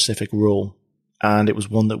a specific rule, and it was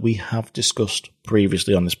one that we have discussed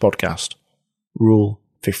previously on this podcast. Rule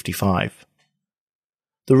 55.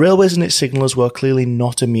 The railways and its signallers were clearly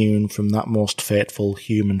not immune from that most fateful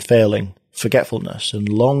human failing, forgetfulness, and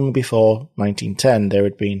long before 1910 there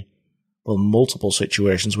had been, multiple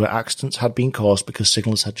situations where accidents had been caused because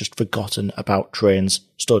signallers had just forgotten about trains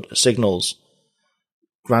stood as signals.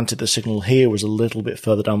 Granted, the signal here was a little bit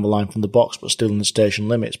further down the line from the box, but still in the station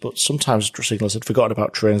limits, but sometimes signallers had forgotten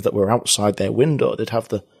about trains that were outside their window. They'd have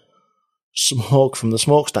the smoke from the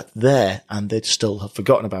smokestack there, and they'd still have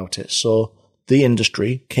forgotten about it. So the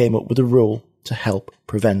industry came up with a rule to help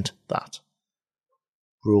prevent that.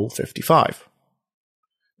 Rule 55.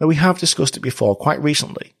 Now, we have discussed it before quite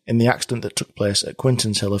recently in the accident that took place at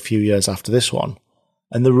Quinton's Hill a few years after this one,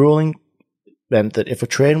 and the ruling meant that if a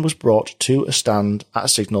train was brought to a stand at a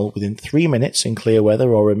signal within 3 minutes in clear weather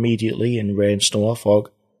or immediately in rain, snow or fog,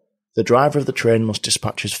 the driver of the train must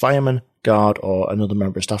dispatch his fireman, guard or another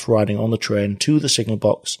member of staff riding on the train to the signal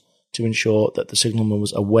box to ensure that the signalman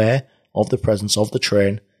was aware of the presence of the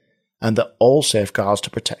train and that all safeguards to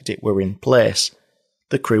protect it were in place.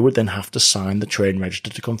 The crew would then have to sign the train register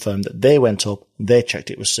to confirm that they went up, they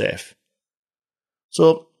checked it was safe.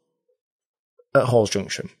 So, at Hawes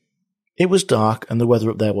Junction, it was dark and the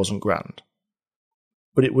weather up there wasn't grand.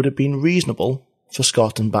 But it would have been reasonable for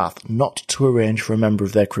Scott and Bath not to arrange for a member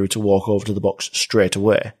of their crew to walk over to the box straight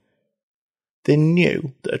away. They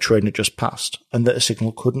knew that a train had just passed and that a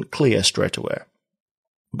signal couldn't clear straight away.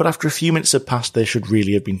 But after a few minutes had passed, they should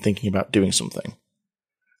really have been thinking about doing something.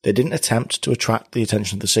 They didn't attempt to attract the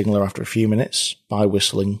attention of the signaller after a few minutes by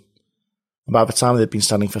whistling. And by the time they'd been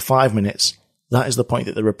standing for 5 minutes, that is the point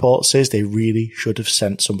that the report says they really should have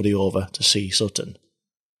sent somebody over to see Sutton.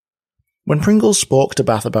 When Pringle spoke to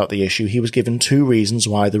Bath about the issue, he was given 2 reasons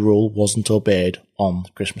why the rule wasn't obeyed on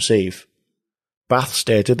Christmas Eve. Bath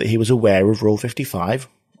stated that he was aware of Rule 55,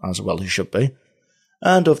 as well he should be,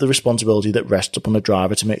 and of the responsibility that rests upon a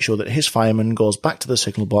driver to make sure that his fireman goes back to the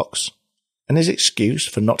signal box, and his excuse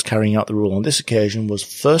for not carrying out the rule on this occasion was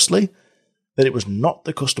firstly, that it was not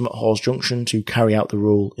the custom at Hawes Junction to carry out the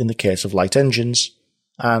rule in the case of light engines,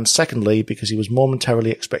 and secondly, because he was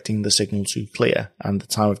momentarily expecting the signal to clear, and the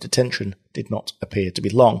time of detention did not appear to be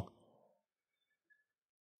long.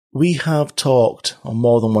 We have talked on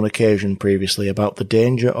more than one occasion previously about the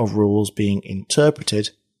danger of rules being interpreted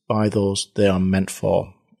by those they are meant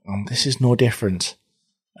for, and this is no different,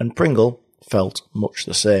 and Pringle felt much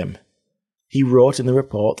the same. He wrote in the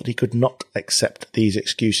report that he could not accept these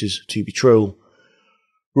excuses to be true.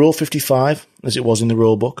 Rule 55, as it was in the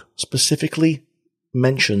rulebook, specifically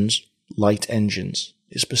mentions light engines.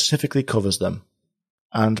 It specifically covers them,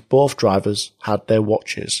 and both drivers had their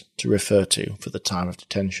watches to refer to for the time of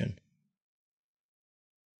detention.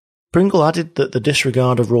 Pringle added that the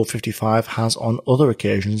disregard of Rule 55 has on other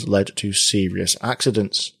occasions led to serious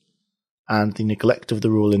accidents, and the neglect of the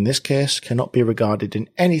rule in this case cannot be regarded in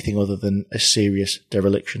anything other than a serious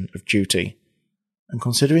dereliction of duty. And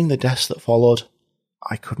considering the deaths that followed,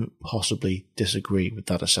 I couldn't possibly disagree with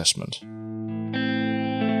that assessment.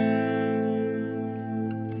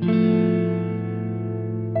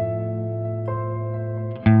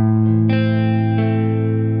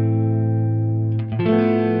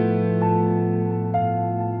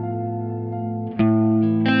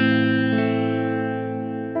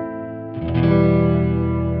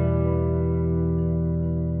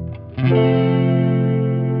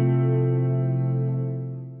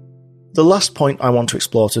 The last point I want to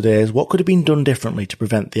explore today is what could have been done differently to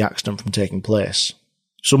prevent the accident from taking place.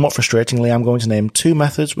 Somewhat frustratingly, I'm going to name 2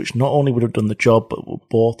 methods which not only would have done the job, but were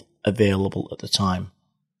both available at the time.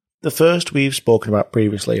 The first we've spoken about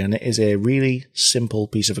previously, and it is a really simple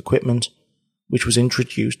piece of equipment which was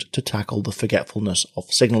introduced to tackle the forgetfulness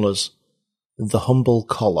of signallers. The humble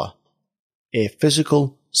collar. A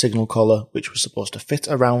physical signal collar which was supposed to fit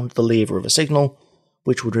around the lever of a signal,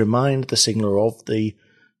 which would remind the signaller of the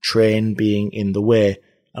train being in the way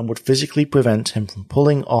and would physically prevent him from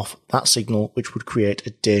pulling off that signal, which would create a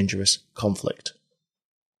dangerous conflict.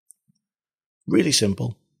 Really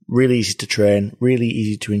simple, really easy to train, really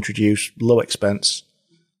easy to introduce, low expense,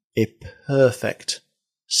 a perfect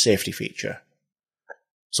safety feature.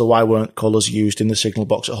 So why weren't colours used in the signal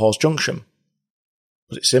box at Hawes Junction?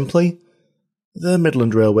 Was it simply the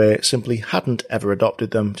Midland Railway simply hadn't ever adopted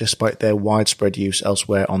them despite their widespread use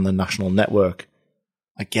elsewhere on the national network?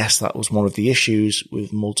 I guess that was one of the issues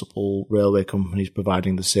with multiple railway companies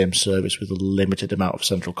providing the same service with a limited amount of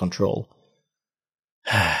central control.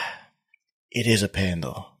 It is a pain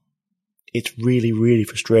though. It's really, really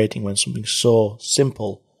frustrating when something so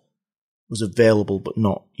simple was available but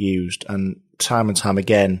not used, and time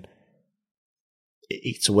again, it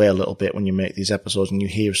eats away a little bit when you make these episodes and you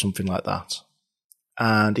hear something like that.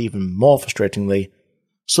 And even more frustratingly,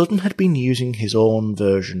 Sutton had been using his own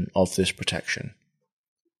version of this protection.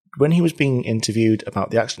 When he was being interviewed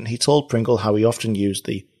about the accident, he told Pringle how he often used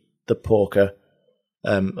the poker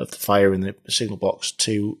of the fire in the signal box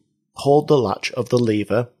to hold the latch of the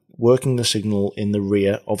lever, working the signal in the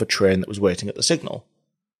rear of a train that was waiting at the signal.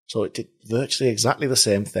 So it did virtually exactly the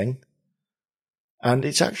same thing. And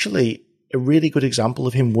it's actually a really good example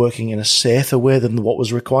of him working in a safer way than what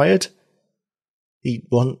was required. He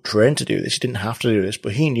wasn't trained to do this, he didn't have to do this,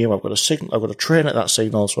 but he knew I've got a train at that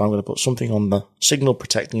signal, so I'm going to put something on the signal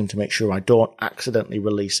protecting him to make sure I don't accidentally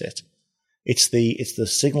release it. It's the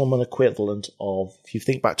signalman equivalent of, if you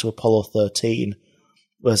think back to Apollo 13,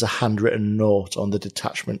 there's a handwritten note on the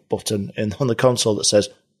detachment button on the console that says,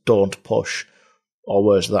 "Don't push," or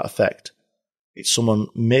words to that effect. It's someone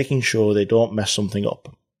making sure they don't mess something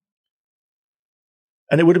up.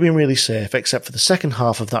 And it would have been really safe, except for the second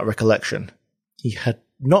half of that recollection. He had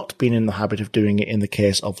not been in the habit of doing it in the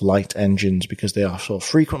case of light engines because they are so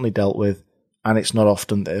frequently dealt with, and it's not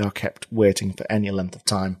often that they are kept waiting for any length of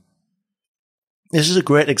time. This is a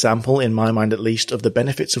great example, in my mind at least, of the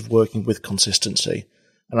benefits of working with consistency.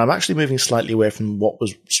 And I'm actually moving slightly away from what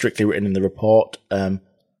was strictly written in the report to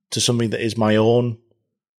something that is my own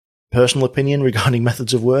personal opinion regarding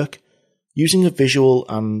methods of work. Using a visual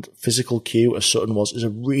and physical cue, as Sutton was, is a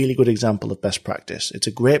really good example of best practice. It's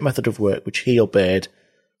a great method of work which he obeyed.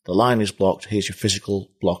 The line is blocked, here's your physical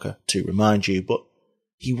blocker to remind you, but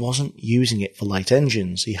he wasn't using it for light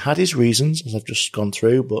engines. He had his reasons, as I've just gone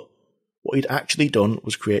through, but what he'd actually done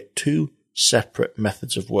was create two separate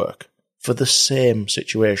methods of work for the same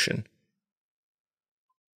situation.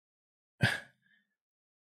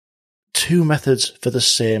 Two methods for the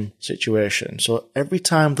same situation. So every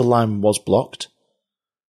time the line was blocked,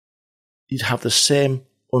 you'd have the same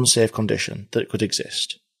unsafe condition that could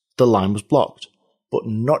exist. The line was blocked, but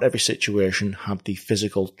not every situation had the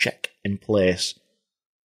physical check in place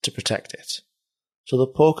to protect it. So the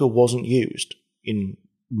poker wasn't used in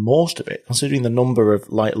most of it, considering the number of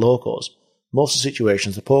light locos. Most of the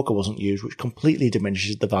situations, the poker wasn't used, which completely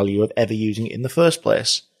diminishes the value of ever using it in the first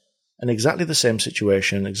place. And exactly the same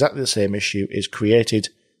situation, exactly the same issue is created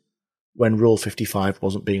when Rule 55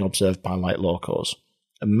 wasn't being observed by light locos.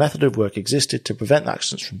 A method of work existed to prevent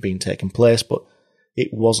accidents from being taking place, but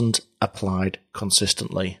it wasn't applied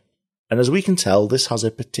consistently. And as we can tell, this has a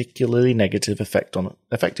particularly negative effect on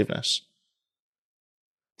effectiveness.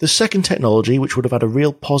 The second technology, which would have had a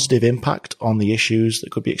real positive impact on the issues that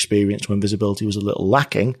could be experienced when visibility was a little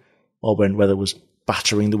lacking, or when weather was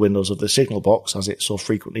battering the windows of the signal box, as it so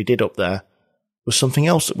frequently did up there, was something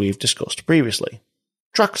else that we've discussed previously: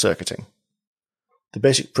 track circuiting. The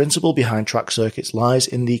basic principle behind track circuits lies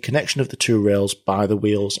in the connection of the two rails by the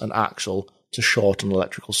wheels and axle to short an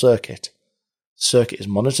electrical circuit. The circuit is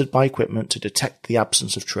monitored by equipment to detect the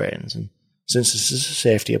absence of trains, and since this is a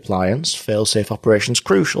safety appliance, fail-safe operation is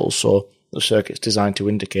crucial, so the circuit is designed to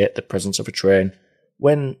indicate the presence of a train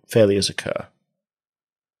when failures occur.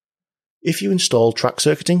 If you install track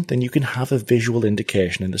circuiting, then you can have a visual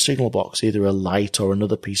indication in the signal box, either a light or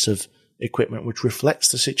another piece of equipment which reflects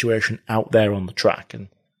the situation out there on the track, and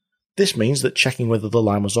this means that checking whether the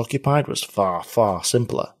line was occupied was far, far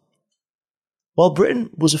simpler. While Britain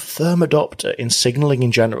was a firm adopter in signalling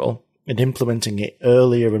in general, and implementing it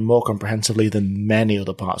earlier and more comprehensively than many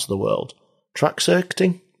other parts of the world, track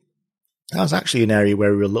circuiting, that was actually an area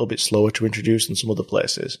where we were a little bit slower to introduce than some other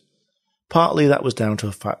places. Partly that was down to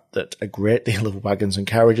the fact that a great deal of wagons and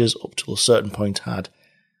carriages up to a certain point had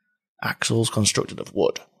axles constructed of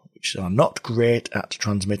wood, which are not great at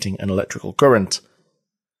transmitting an electrical current.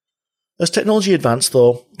 As technology advanced,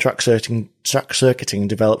 though, track circuiting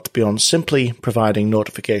developed beyond simply providing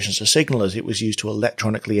notifications to signallers. It was used to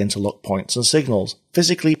electronically interlock points and signals,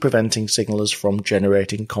 physically preventing signallers from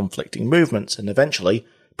generating conflicting movements, and eventually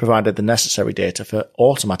provided the necessary data for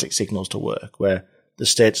automatic signals to work, where the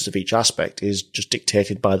status of each aspect is just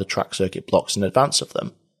dictated by the track circuit blocks in advance of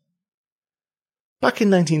them. Back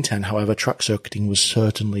in 1910, however, track circuiting was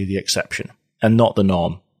certainly the exception, and not the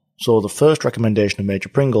norm, so the first recommendation of Major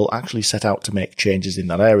Pringle actually set out to make changes in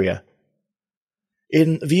that area.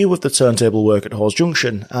 In view of the turntable work at Hawes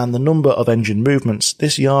Junction and the number of engine movements,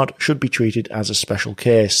 this yard should be treated as a special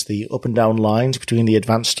case. The up and down lines between the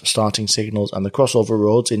advanced starting signals and the crossover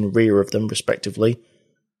roads in rear of them, respectively,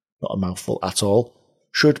 not a mouthful at all,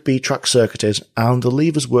 should be track circuited, and the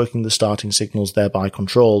levers working the starting signals thereby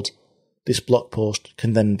controlled. This block post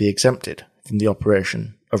can then be exempted from the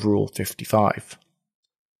operation of Rule 55.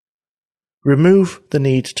 Remove the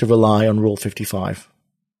need to rely on Rule 55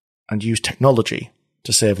 and use technology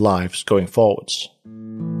to save lives going forwards.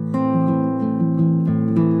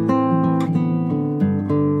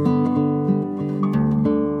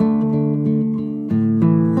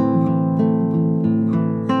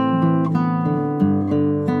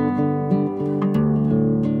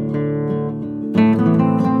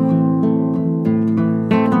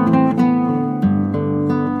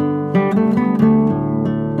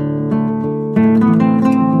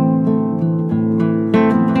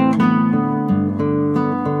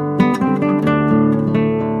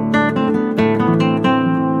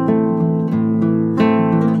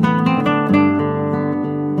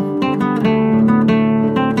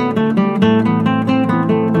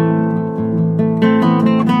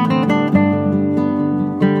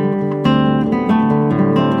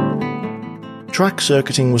 Track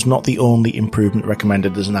circuiting was not the only improvement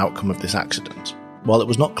recommended as an outcome of this accident. While it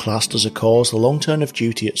was not classed as a cause, the long turn of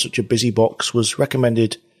duty at such a busy box was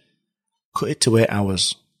recommended cut it to 8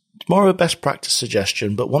 hours. It's more of a best practice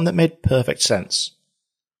suggestion, but one that made perfect sense.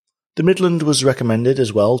 The Midland was recommended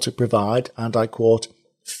as well to provide, and I quote,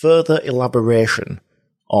 further elaboration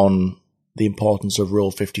on the importance of Rule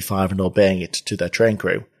 55 and obeying it to their train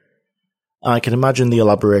crew. I can imagine the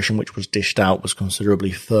elaboration which was dished out was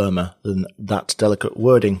considerably firmer than that delicate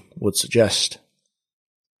wording would suggest.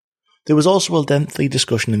 There was also a lengthy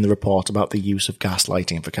discussion in the report about the use of gas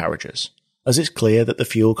lighting for carriages, as it's clear that the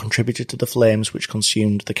fuel contributed to the flames which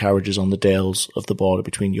consumed the carriages on the dales of the border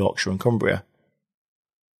between Yorkshire and Cumbria.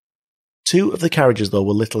 2 of the carriages, though,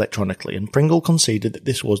 were lit electronically, and Pringle conceded that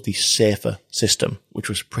this was the safer system, which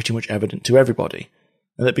was pretty much evident to everybody,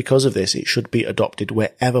 and that because of this it should be adopted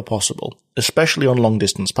wherever possible, especially on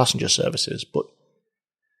long-distance passenger services, but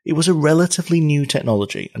it was a relatively new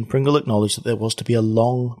technology, and Pringle acknowledged that there was to be a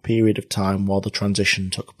long period of time while the transition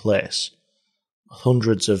took place.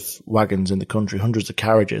 Hundreds of wagons in the country, hundreds of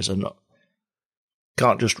carriages, and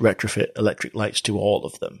can't just retrofit electric lights to all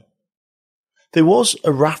of them. There was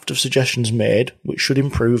a raft of suggestions made which should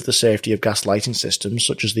improve the safety of gas lighting systems,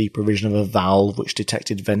 such as the provision of a valve which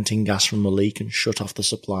detected venting gas from a leak and shut off the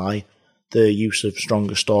supply, the use of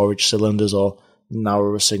stronger storage cylinders or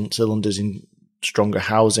narrower cylinders in stronger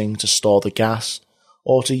housing to store the gas,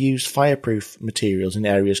 or to use fireproof materials in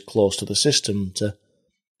areas close to the system to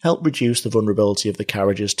help reduce the vulnerability of the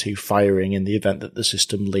carriages to firing in the event that the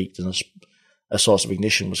system leaked and a source of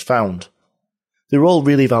ignition was found. They're all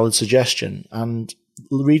really valid suggestions, and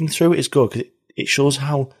reading through it is good because it shows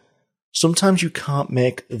how sometimes you can't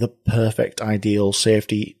make the perfect ideal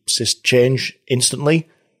safety change instantly,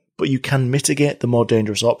 but you can mitigate the more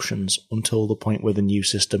dangerous options until the point where the new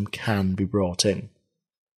system can be brought in.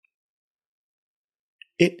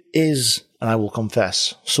 It is, and I will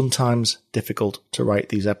confess, sometimes difficult to write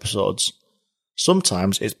these episodes.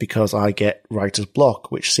 Sometimes it's because I get writer's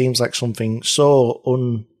block, which seems like something so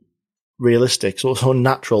unrealistic, so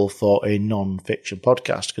unnatural for a non-fiction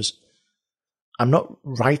podcast, because I'm not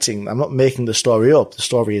making the story up. The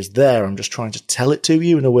story is there. I'm just trying to tell it to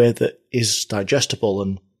you in a way that is digestible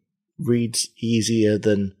and reads easier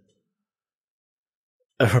than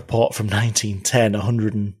a report from 1910, a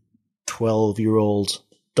 112-year-old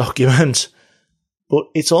document. But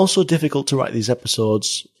it's also difficult to write these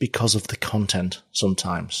episodes because of the content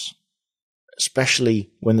sometimes, especially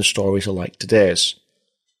when the stories are like today's.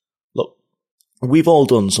 Look, we've all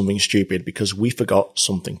done something stupid because we forgot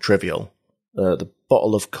something trivial. The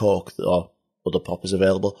bottle of Coke, or other pop is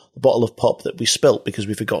available, the bottle of pop that we spilt because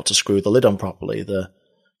we forgot to screw the lid on properly, the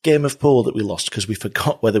game of pool that we lost because we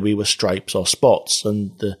forgot whether we were stripes or spots,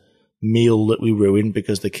 and the meal that we ruined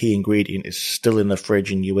because the key ingredient is still in the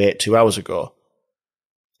fridge and you ate 2 hours ago.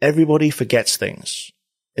 Everybody forgets things,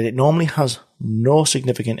 and it normally has no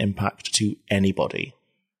significant impact to anybody.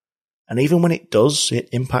 And even when it does, it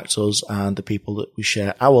impacts us and the people that we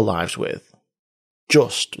share our lives with.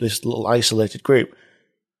 Just this little isolated group.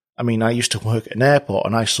 I mean, I used to work at an airport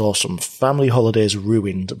and I saw some family holidays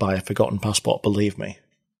ruined by a forgotten passport, believe me.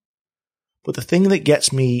 But the thing that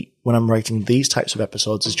gets me when I'm writing these types of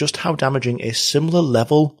episodes is just how damaging a similar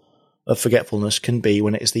level of forgetfulness can be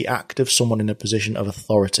when it is the act of someone in a position of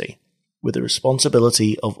authority, with the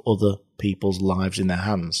responsibility of other people's lives in their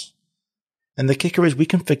hands. And the kicker is we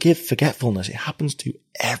can forgive forgetfulness. It happens to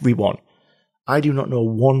everyone. I do not know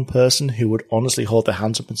one person who would honestly hold their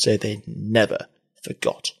hands up and say they never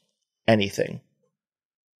forgot anything.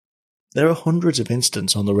 There are hundreds of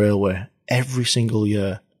incidents on the railway every single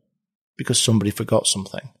year because somebody forgot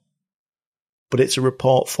something. But it's a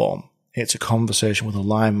report form. It's a conversation with a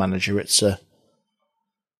line manager. It's a,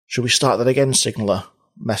 should we start that again, signaller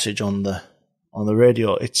message on the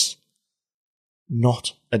radio. It's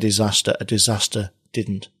not a disaster. A disaster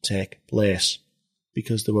didn't take place.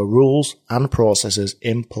 because there were rules and processes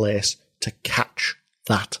in place to catch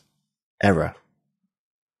that error.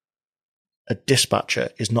 A dispatcher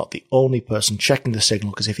is not the only person checking the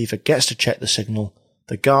signal, because if he forgets to check the signal,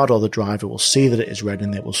 the guard or the driver will see that it is red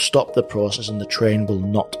and they will stop the process and the train will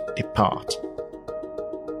not depart.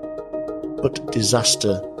 But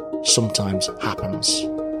disaster sometimes happens,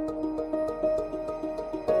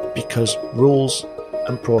 because rules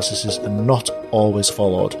and processes are not always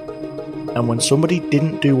followed. And when somebody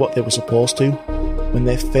didn't do what they were supposed to, when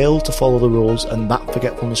they failed to follow the rules and that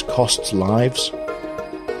forgetfulness costs lives,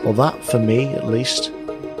 well, that, for me at least,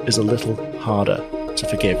 is a little harder to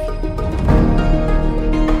forgive.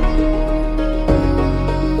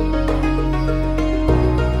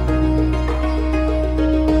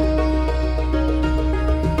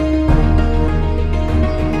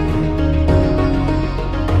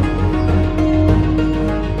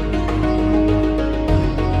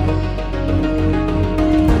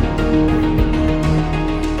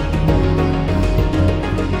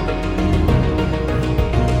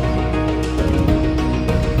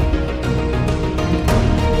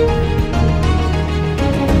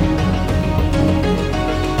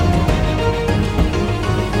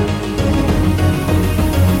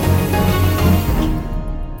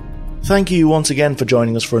 Thank you once again for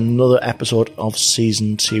joining us for another episode of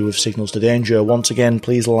Season 2 of Signals to Danger. Once again,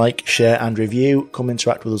 please like, share and review. Come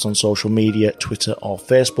interact with us on social media, Twitter or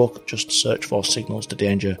Facebook. Just search for Signals to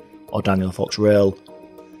Danger or Daniel Fox Rail.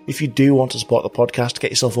 If you do want to support the podcast,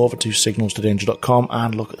 get yourself over to signalstodanger.com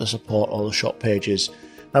and look at the support or the shop pages.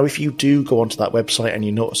 Now, if you do go onto that website and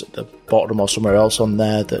you notice at the bottom or somewhere else on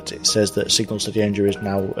there that it says that Signals to Danger is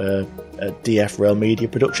now a DF Rail Media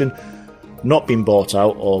production, not been bought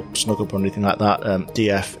out or snuck up or anything like that.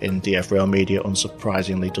 DF in DF Rail Media,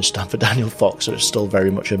 unsurprisingly, does stand for Daniel Fox, so it's still very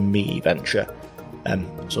much a me venture.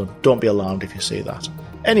 So don't be alarmed if you see that.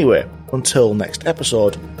 Anyway, until next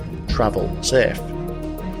episode, travel safe.